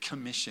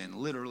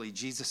 literally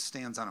Jesus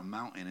stands on a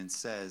mountain and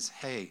says,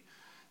 hey,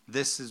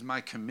 this is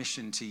my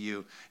commission to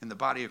you. And the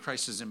body of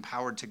Christ is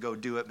empowered to go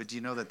do it. But do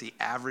you know that the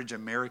average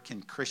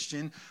American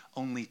Christian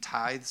only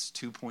tithes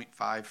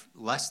 2.5,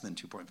 less than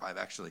 2.5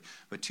 actually,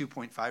 but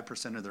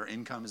 2.5% of their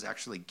income is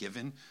actually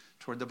given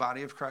toward the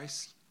body of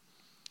Christ?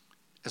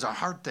 Is our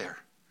heart there?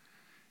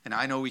 And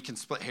I know we can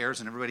split hairs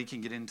and everybody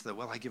can get into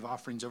I give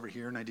offerings over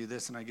here and I do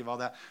this and I give all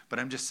that. But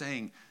I'm just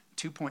saying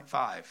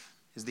 2.5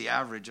 is the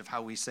average of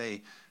how we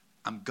say,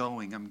 I'm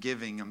going, I'm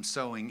giving, I'm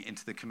sowing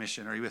into the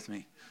commission. Are you with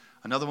me?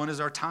 Another one is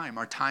our time.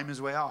 Our time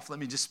is way off. Let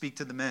me just speak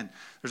to the men.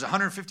 There's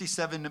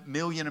 157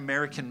 million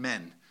American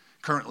men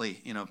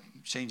currently,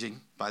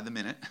 changing by the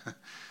minute.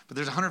 But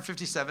there's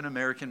 157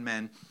 American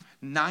men.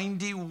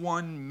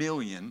 91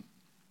 million,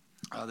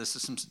 this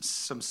is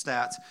some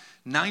stats,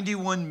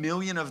 91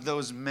 million of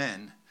those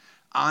men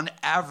on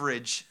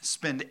average,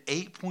 spend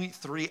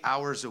 8.3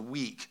 hours a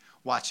week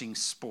watching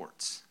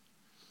sports.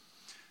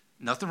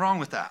 Nothing wrong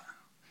with that.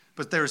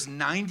 But there's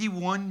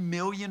 91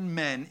 million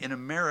men in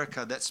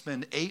America that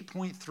spend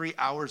 8.3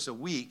 hours a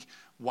week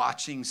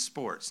watching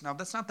sports. Now,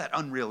 that's not that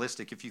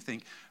unrealistic if you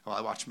think, well,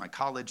 I watched my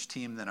college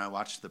team, then I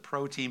watched the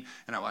pro team,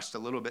 and I watched a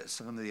little bit of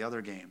some of the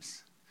other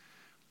games.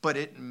 But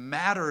it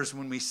matters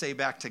when we say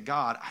back to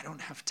God, I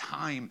don't have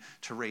time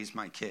to raise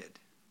my kid.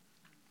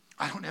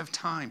 I don't have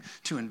time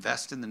to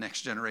invest in the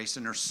next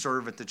generation or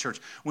serve at the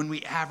church. When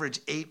we average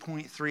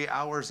 8.3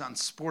 hours on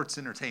sports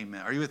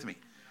entertainment, are you with me?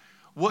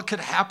 What could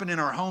happen in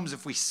our homes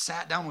if we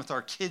sat down with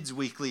our kids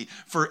weekly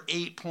for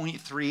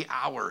 8.3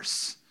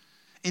 hours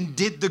and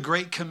did the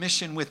Great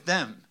Commission with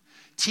them,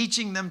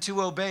 teaching them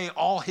to obey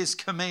all his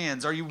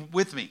commands? Are you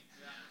with me?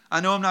 Yeah.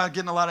 I know I'm not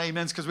getting a lot of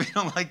amens because we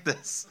don't like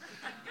this.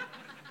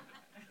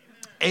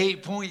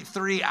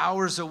 8.3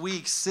 hours a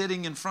week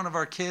sitting in front of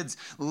our kids,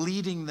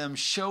 leading them,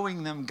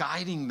 showing them,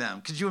 guiding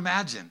them. Could you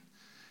imagine?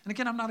 And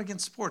again, I'm not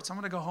against sports. I'm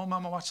going to go home,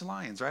 I'm going to watch the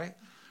Lions, right?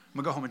 I'm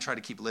going to go home and try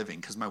to keep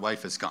living because my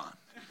wife is gone.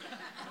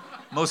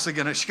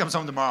 She comes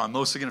home tomorrow. I'm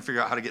mostly going to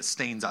figure out how to get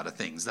stains out of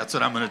things. That's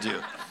what I'm going to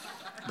do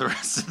the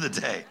rest of the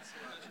day.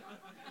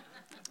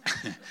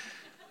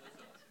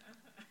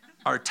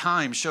 Our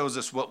time shows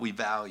us what we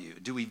value.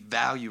 Do we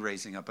value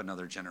raising up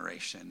another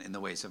generation in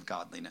the ways of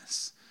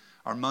godliness?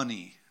 Our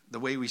money, the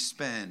way we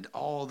spend,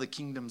 all the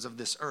kingdoms of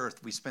this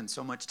earth we spend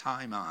so much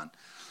time on.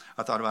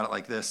 I thought about it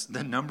like this.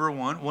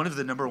 One of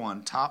the number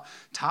one top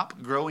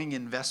growing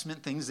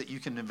investment things that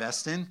you can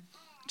invest in,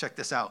 check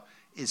this out,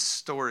 is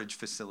storage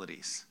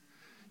facilities.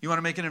 You want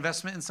to make an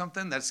investment in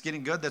something that's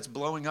getting good, that's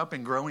blowing up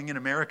and growing in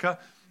America?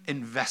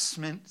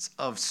 Investments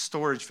of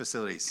storage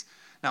facilities.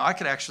 Now, I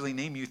could actually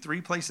name you 3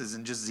 places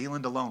in just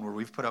Zeeland alone where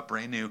we've put up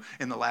brand new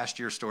in the last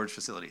year storage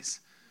facilities.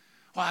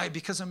 Why?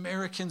 Because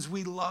Americans,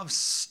 we love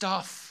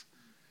stuff.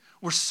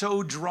 We're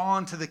so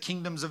drawn to the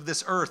kingdoms of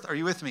this earth. Are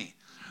you with me?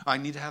 I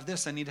need to have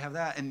this, I need to have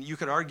that. And you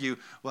could argue,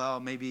 well,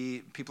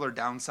 maybe people are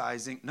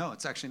downsizing. No,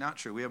 it's actually not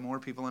true. We have more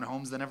people in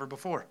homes than ever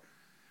before.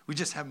 We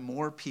just have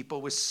more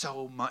people with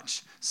so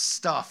much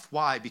stuff.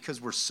 Why?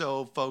 Because we're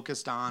so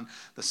focused on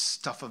the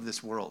stuff of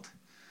this world.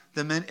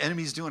 The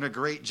enemy's doing a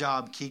great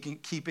job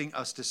keeping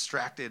us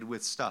distracted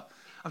with stuff.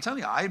 I'm telling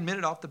you, I admit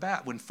it off the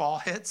bat. When fall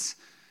hits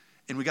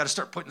and we got to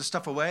start putting the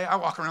stuff away, I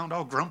walk around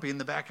all grumpy in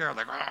the backyard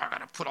like, I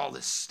got to put all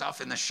this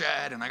stuff in the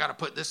shed and I got to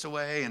put this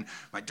away and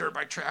my dirt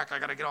bike track, I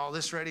got to get all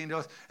this ready. And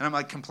I'm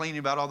like complaining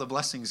about all the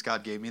blessings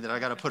God gave me that I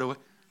got to put away.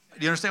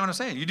 Do you understand what I'm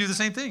saying? You do the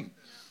same thing.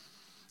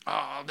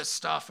 Oh, this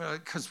stuff,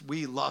 because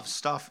we love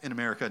stuff in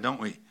America,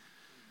 don't we?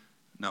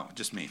 No,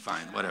 just me,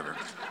 fine, whatever.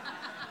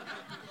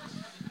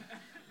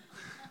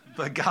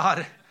 But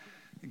God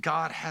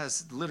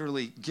has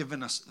literally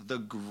given us the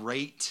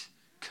Great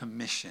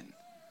Commission.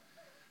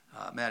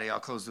 Maddie, I'll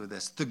close with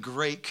this. The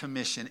Great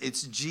Commission.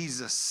 It's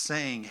Jesus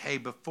saying, hey,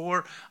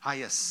 before I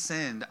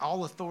ascend,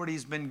 all authority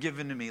has been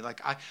given to me.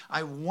 Like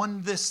I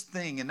won this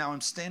thing, and now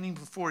I'm standing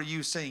before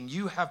you saying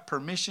you have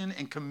permission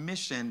and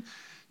commission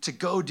to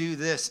go do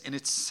this, and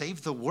it's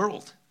save the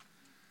world.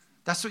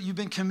 That's what you've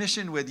been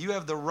commissioned with. You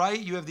have the right,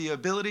 you have the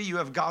ability, you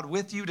have God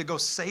with you to go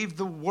save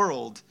the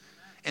world.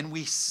 And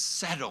we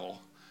settle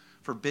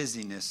for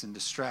busyness and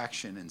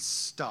distraction and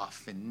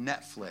stuff and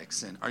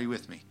Netflix. And are you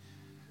with me?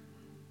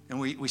 And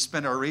we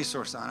spend our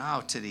resource on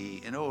out to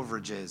eat and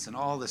overages and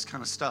all this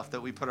kind of stuff that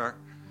we put and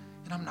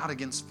I'm not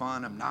against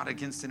fun. I'm not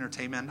against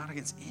entertainment. I'm not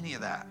against any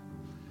of that.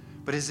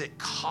 But is it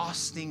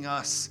costing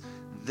us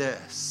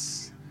this?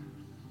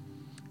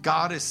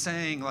 God is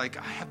saying, like,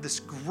 I have this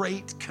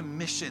great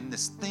commission,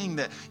 this thing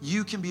that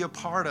you can be a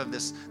part of,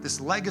 this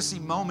legacy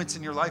moments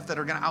in your life that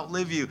are going to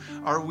outlive you.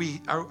 Are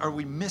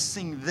we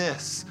missing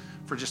this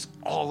for just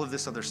all of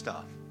this other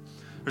stuff?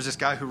 There's this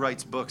guy who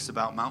writes books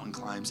about mountain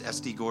climbs.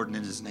 S.D. Gordon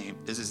is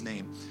his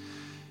name.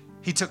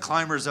 He took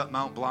climbers up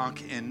Mount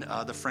Blanc in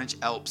the French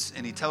Alps,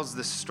 and he tells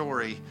this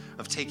story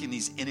of taking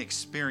this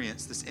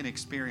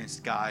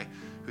inexperienced guy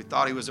who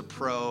thought he was a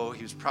pro.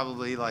 He was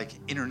probably like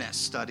internet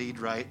studied,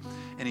 right?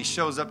 And he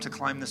shows up to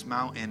climb this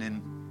mountain, and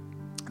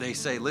they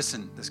say,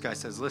 this guy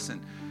says,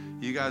 listen,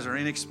 you guys are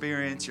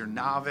inexperienced, you're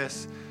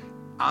novice.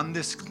 On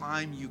this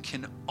climb, you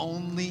can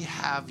only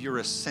have your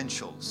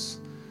essentials,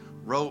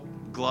 rope,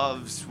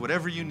 gloves,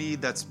 whatever you need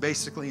that's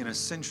basically an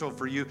essential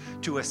for you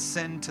to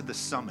ascend to the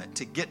summit,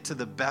 to get to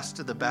the best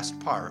of the best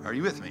part. Are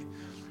you with me?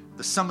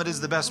 The summit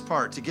is the best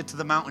part, to get to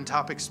the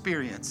mountaintop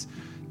experience.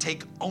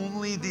 Take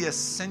only the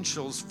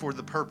essentials for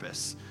the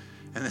purpose.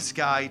 And this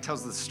guy, he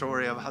tells the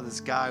story of how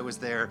this guy was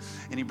there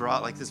and he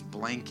brought like this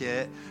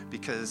blanket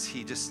because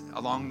he just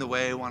along the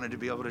way wanted to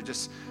be able to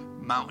just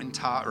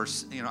mountaintop or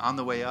on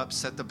the way up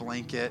set the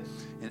blanket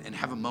and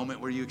have a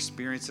moment where you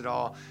experience it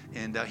all.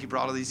 And he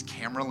brought all these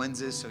camera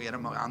lenses, so he had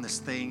them on this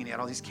thing and he had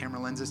all these camera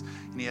lenses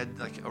and he had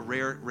like a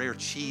rare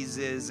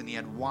cheeses and he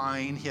had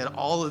wine. He had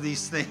all of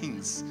these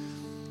things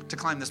to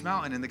climb this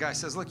mountain. And the guy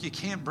says, look, you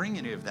can't bring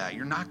any of that.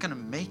 You're not going to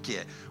make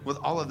it with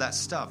all of that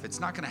stuff.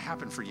 It's not going to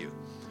happen for you.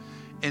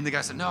 And the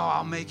guy said, no,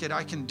 I'll make it.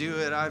 I can do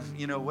it.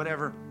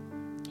 Whatever.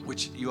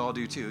 which you all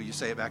do too. You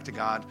say it back to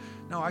God.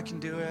 No, I can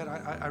do it.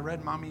 I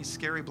read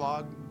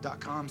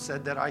mommyscaryblog.com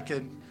said that I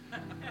could.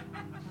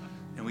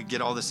 And we get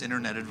all this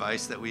internet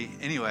advice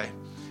anyway.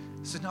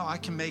 I said, no, I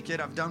can make it.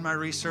 I've done my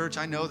research.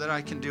 I know that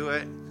I can do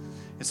it.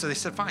 And so they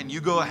said, fine,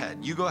 you go ahead.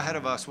 You go ahead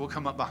of us. We'll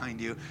come up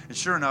behind you. And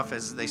sure enough,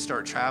 as they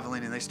start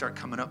traveling and they start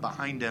coming up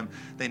behind him,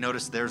 they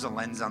notice there's a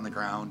lens on the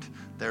ground.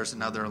 There's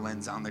another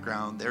lens on the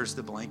ground. There's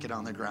the blanket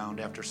on the ground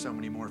after so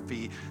many more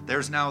feet.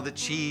 There's now the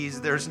cheese.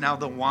 There's now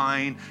the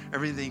wine.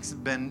 Everything's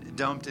been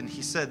dumped. And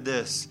he said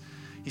this.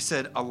 He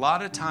said, a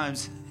lot of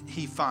times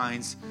he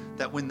finds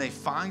that when they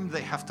find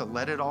they have to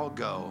let it all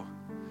go,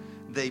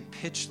 they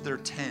pitch their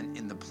tent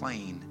in the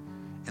plain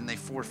and they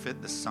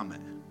forfeit the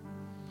summit.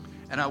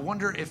 And I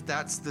wonder if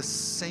that's the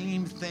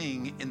same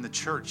thing in the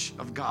church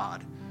of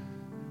God.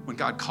 When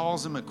God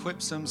calls them,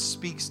 equips them,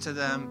 speaks to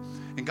them,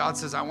 and God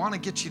says, I want to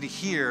get you to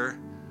here,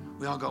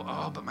 we all go,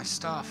 oh, but my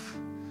stuff,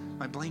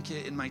 my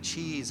blanket and my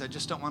cheese, I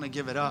just don't want to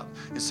give it up.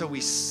 And so we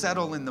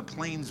settle in the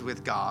plains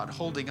with God,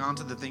 holding on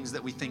to the things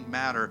that we think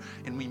matter,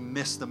 and we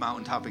miss the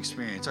mountaintop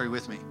experience. Are you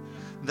with me?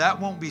 That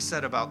won't be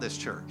said about this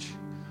church.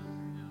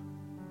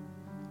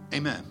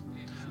 Amen.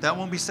 That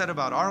won't be said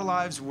about our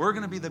lives. We're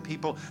going to be the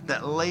people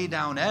that lay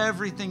down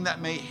everything that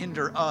may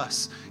hinder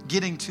us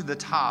getting to the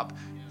top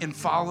and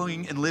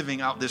following and living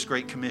out this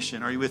great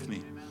commission. Are you with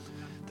me?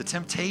 The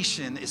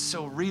temptation is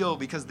so real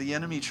because the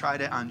enemy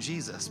tried it on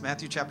Jesus.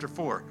 Matthew chapter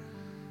 4.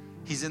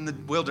 He's in the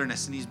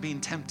wilderness and he's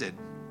being tempted.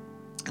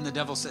 And the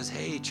devil says,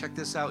 hey, check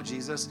this out,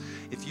 Jesus.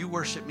 If you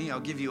worship me, I'll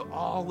give you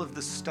all of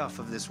the stuff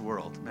of this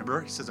world. Remember?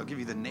 He says, I'll give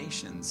you the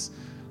nations.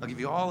 I'll give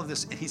you all of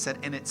this. And he said,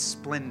 and its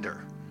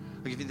splendor.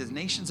 I'll give you the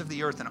nations of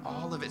the earth and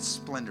all of its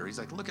splendor. He's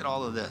like, look at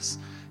all of this.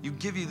 You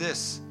give you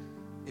this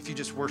if you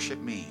just worship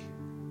me.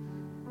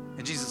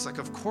 And Jesus is like,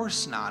 of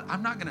course not.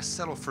 I'm not going to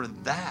settle for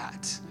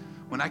that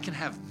when I can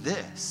have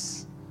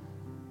this.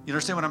 You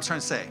understand what I'm trying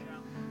to say?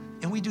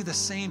 And we do the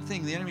same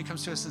thing. The enemy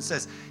comes to us and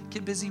says,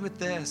 get busy with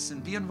this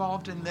and be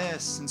involved in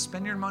this and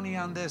spend your money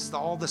on this,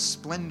 all the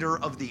splendor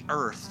of the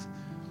earth.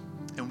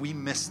 And we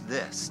miss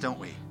this, don't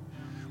we?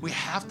 We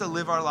have to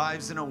live our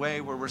lives in a way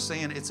where we're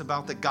saying it's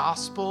about the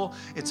gospel,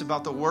 it's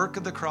about the work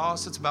of the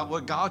cross, it's about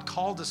what God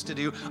called us to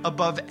do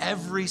above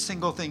every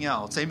single thing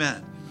else.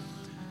 Amen.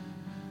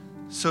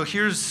 So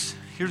here's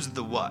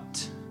the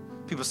what.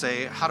 People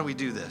say, how do we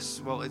do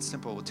this? Well, it's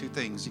simple with two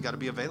things. You got to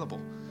be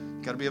available.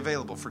 You got to be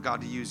available for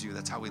God to use you.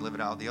 That's how we live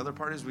it out. The other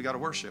part is we got to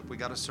worship. We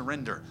got to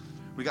surrender.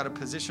 We got to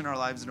position our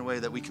lives in a way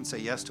that we can say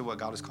yes to what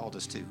God has called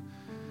us to.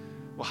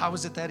 Well, how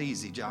is it that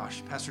easy,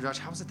 Josh? Pastor Josh,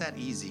 how is it that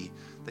easy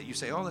that you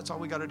say, oh, that's all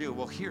we got to do?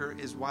 Well, here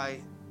is why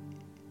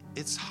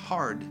it's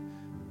hard,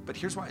 but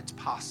here's why it's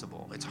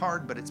possible. It's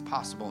hard, but it's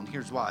possible, and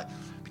here's why.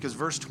 Because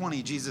verse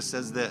 20, Jesus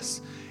says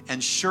this,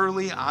 and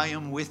surely I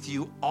am with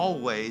you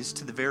always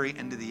to the very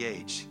end of the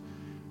age.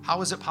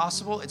 How is it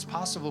possible? It's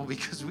possible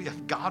because we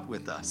have God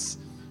with us.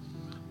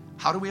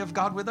 How do we have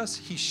God with us?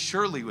 He's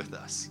surely with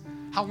us.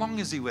 How long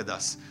is he with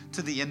us?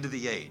 To the end of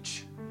the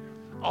age.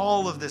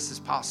 All of this is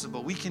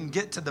possible. We can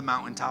get to the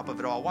mountaintop of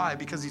it all. Why?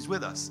 Because he's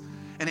with us.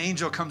 An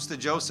angel comes to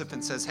Joseph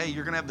and says, hey,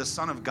 you're going to have the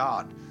Son of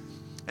God.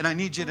 And I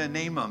need you to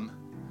name him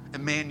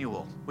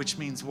Emmanuel, which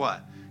means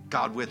what?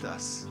 God with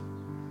us.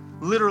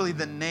 Literally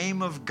the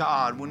name of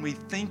God. When we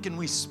think and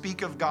we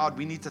speak of God,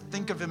 we need to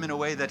think of him in a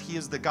way that he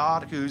is the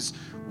God who's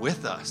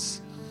with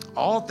us.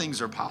 All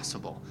things are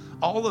possible.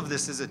 All of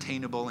this is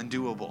attainable and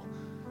doable.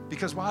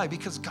 Because why?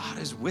 Because God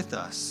is with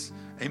us.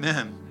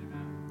 Amen.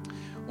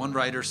 One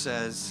writer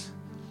says,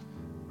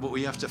 what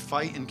we have to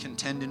fight and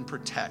contend and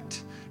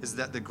protect is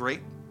that the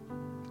Great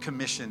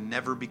Commission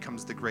never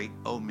becomes the Great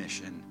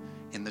Omission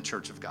in the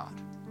church of God.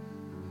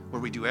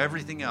 Where we do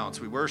everything else.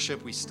 We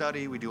worship, we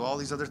study, we do all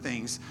these other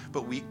things,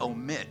 but we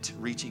omit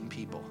reaching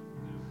people.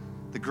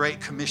 The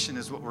Great Commission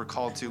is what we're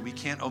called to. We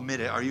can't omit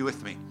it. Are you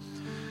with me?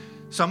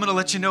 So I'm going to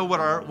let you know what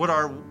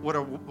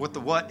the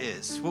what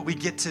is, what we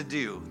get to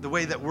do, the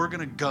way that we're going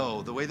to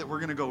go, the way that we're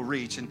going to go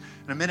reach. And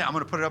in a minute, I'm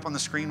going to put it up on the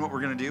screen what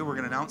we're going to do. We're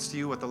going to announce to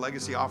you what the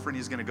legacy offering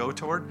is going to go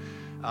toward.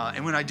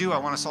 And when I do, I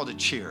want us all to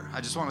cheer.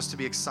 I just want us to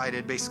be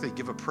excited, basically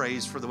give a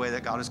praise for the way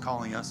that God is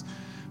calling us.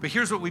 But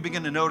here's what we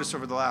begin to notice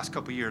over the last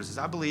couple of years is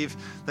I believe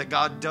that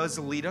God does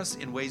lead us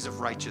in ways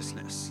of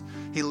righteousness.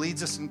 He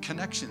leads us in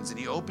connections and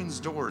he opens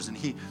doors and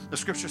the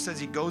scripture says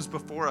he goes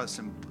before us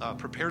and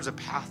prepares a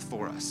path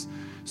for us.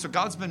 So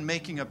God's been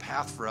making a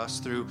path for us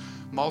through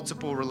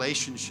multiple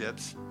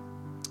relationships,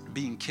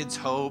 being Kids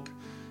Hope,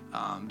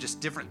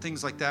 just different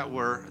things like that,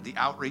 where the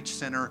outreach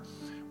center,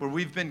 where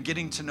we've been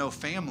getting to know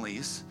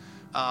families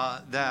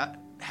that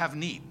have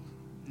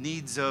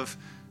needs of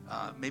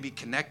maybe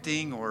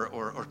connecting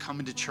or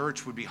coming to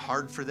church would be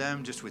hard for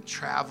them just with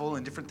travel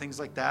and different things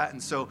like that.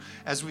 And so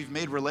as we've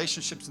made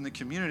relationships in the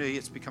community,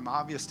 it's become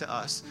obvious to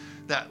us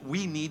that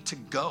we need to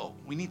go.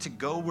 We need to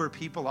go where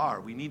people are.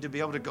 We need to be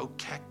able to go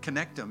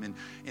connect them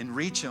and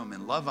reach them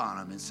and love on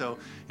them. And so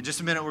in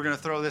just a minute, we're going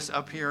to throw this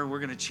up here. We're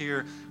going to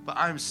cheer. But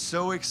I'm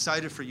so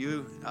excited for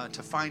you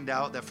to find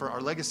out that for our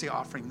legacy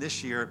offering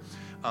this year,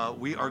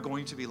 we are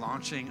going to be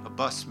launching a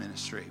bus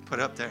ministry.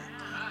 Put up there.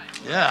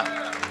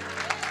 Yeah.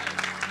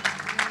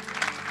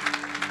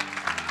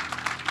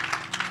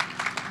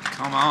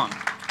 Come on.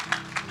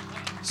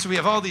 So we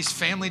have all these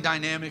family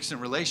dynamics and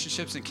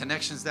relationships and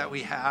connections that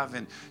we have,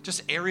 and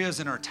just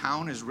areas in our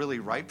town is really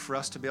ripe for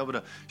us to be able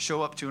to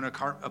show up to an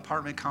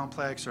apartment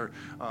complex or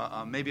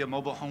maybe a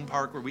mobile home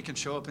park where we can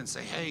show up and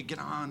say, hey, get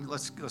on,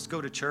 let's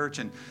go to church.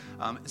 And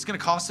it's going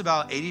to cost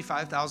about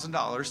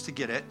 $85,000 to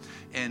get it,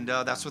 and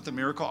that's what the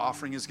miracle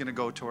offering is going to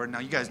go toward. Now,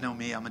 you guys know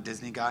me, I'm a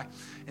Disney guy,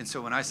 and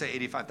so when I say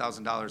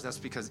 $85,000, that's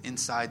because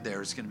inside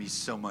there is going to be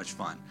so much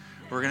fun.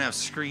 We're going to have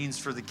screens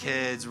for the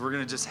kids. We're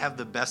going to just have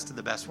the best of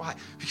the best. Why?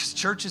 Because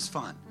church is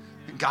fun.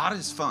 And God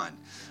is fun.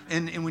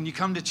 And when you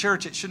come to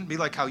church, it shouldn't be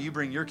like how you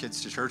bring your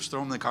kids to church,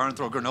 throw them in the car and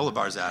throw granola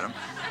bars at them.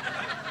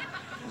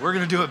 We're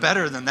going to do it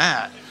better than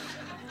that.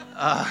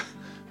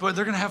 But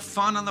they're going to have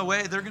fun on the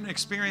way. They're going to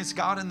experience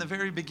God in the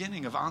very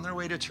beginning of on their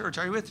way to church.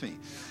 Are you with me?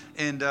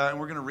 And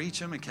we're going to reach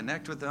them and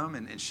connect with them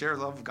and share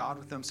the love of God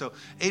with them. So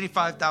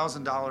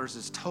 $85,000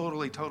 is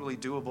totally, totally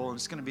doable, and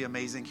it's going to be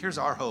amazing. Here's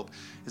our hope,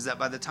 is that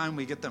by the time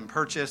we get them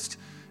purchased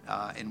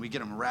and we get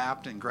them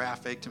wrapped and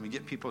graphicked and we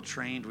get people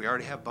trained, we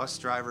already have bus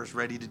drivers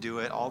ready to do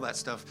it, all that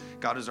stuff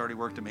God has already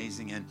worked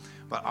amazing in.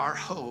 But our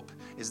hope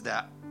is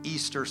that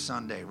Easter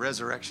Sunday,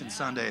 Resurrection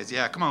Sunday,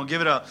 yeah, come on,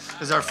 give it up,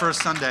 is our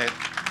first Sunday.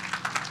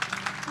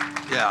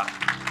 Yeah.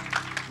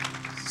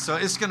 So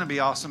it's going to be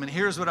awesome. And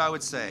here's what I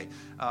would say.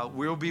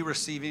 We'll be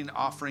receiving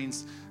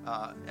offerings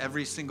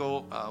every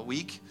single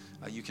week.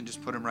 You can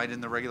just put them right in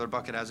the regular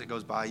bucket as it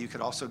goes by. You could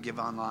also give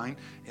online.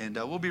 And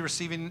we'll be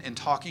receiving and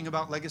talking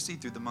about Legacy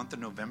through the month of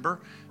November.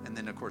 And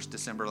then, of course,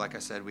 December, like I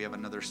said, we have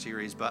another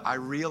series. But I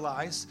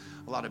realize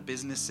a lot of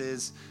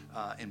businesses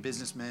and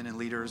businessmen and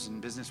leaders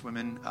and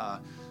businesswomen,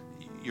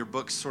 your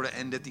books sort of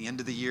end at the end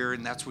of the year,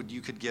 and that's what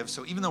you could give.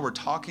 So even though we're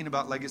talking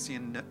about Legacy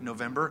in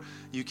November,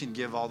 you can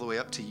give all the way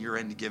up to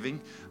year-end giving.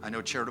 I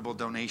know charitable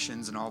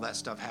donations and all that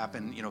stuff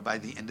happen, by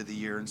the end of the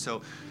year. And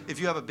so if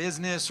you have a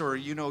business or,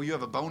 you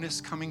have a bonus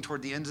coming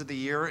toward the end of the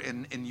year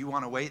and you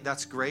want to wait,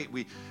 that's great.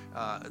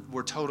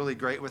 We're totally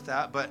great with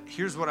that. But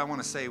here's what I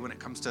want to say when it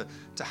comes to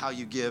how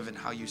you give and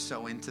how you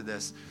sow into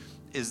this,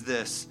 is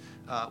this.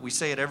 We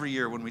say it every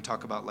year when we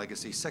talk about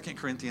Legacy. 2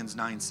 Corinthians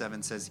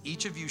 9:7 says,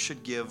 each of you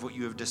should give what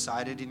you have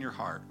decided in your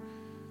heart,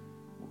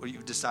 what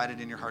you've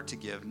decided in your heart to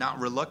give, not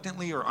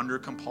reluctantly or under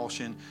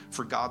compulsion,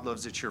 for God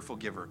loves a cheerful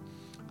giver.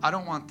 I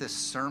don't want this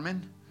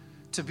sermon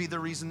to be the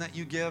reason that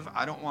you give.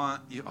 I don't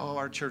want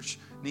our church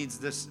needs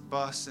this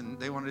bus and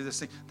they want to do this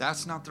thing.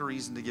 That's not the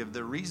reason to give.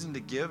 The reason to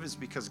give is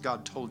because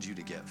God told you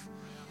to give.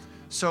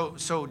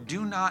 So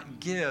do not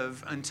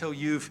give until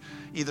you've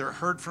either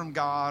heard from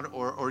God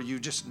or you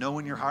just know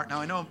in your heart.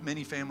 Now, I know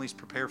many families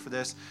prepare for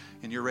this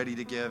and you're ready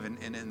to give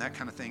and that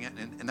kind of thing,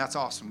 and that's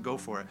awesome. Go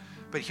for it.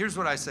 But here's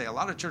what I say. A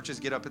lot of churches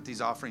get up at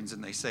these offerings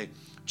and they say,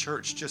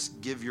 church, just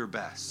give your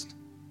best.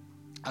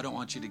 I don't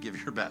want you to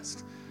give your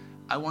best.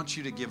 I want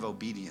you to give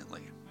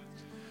obediently.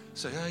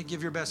 So, hey,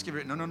 give your best,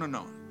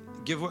 No.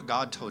 Give what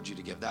God told you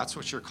to give. That's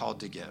what you're called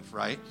to give,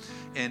 right?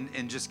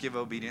 And just give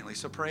obediently.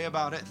 So pray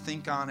about it,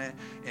 think on it,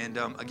 and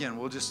again,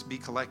 we'll just be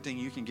collecting.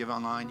 You can give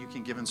online, you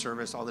can give in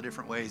service, all the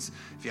different ways.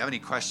 If you have any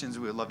questions,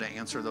 we would love to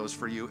answer those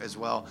for you as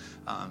well.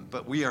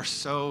 But we are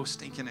so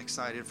stinking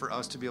excited for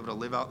us to be able to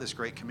live out this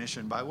Great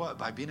Commission by what?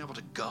 By being able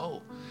to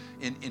go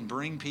and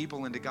bring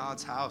people into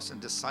God's house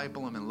and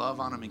disciple them and love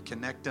on them and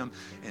connect them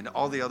and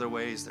all the other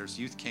ways. There's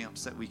youth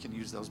camps that we can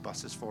use those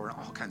buses for and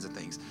all kinds of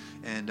things.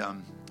 And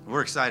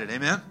we're excited.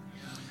 Amen?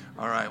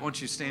 All right, why don't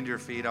you stand to your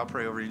feet? I'll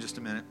pray over you in just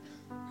a minute.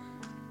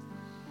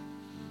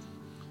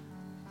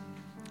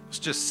 Let's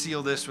just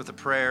seal this with a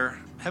prayer.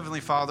 Heavenly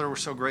Father, we're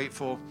so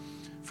grateful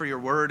for your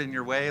word and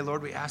your way.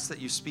 Lord, we ask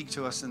that you speak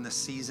to us in this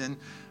season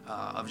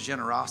of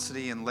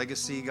generosity and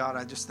legacy. God,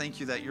 I just thank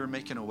you that you're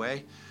making a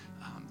way.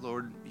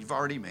 Lord, you've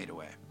already made a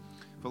way.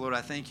 But Lord,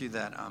 I thank you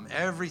that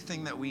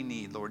everything that we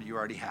need, Lord, you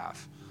already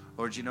have.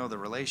 Lord, you know the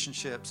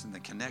relationships and the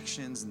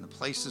connections and the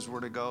places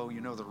where to go.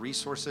 You know the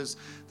resources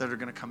that are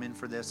going to come in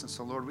for this. And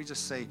so, Lord, we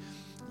just say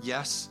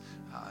yes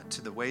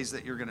to the ways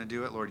that you're going to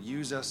do it. Lord,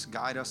 use us,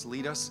 guide us,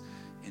 lead us.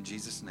 In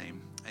Jesus'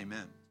 name,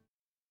 amen.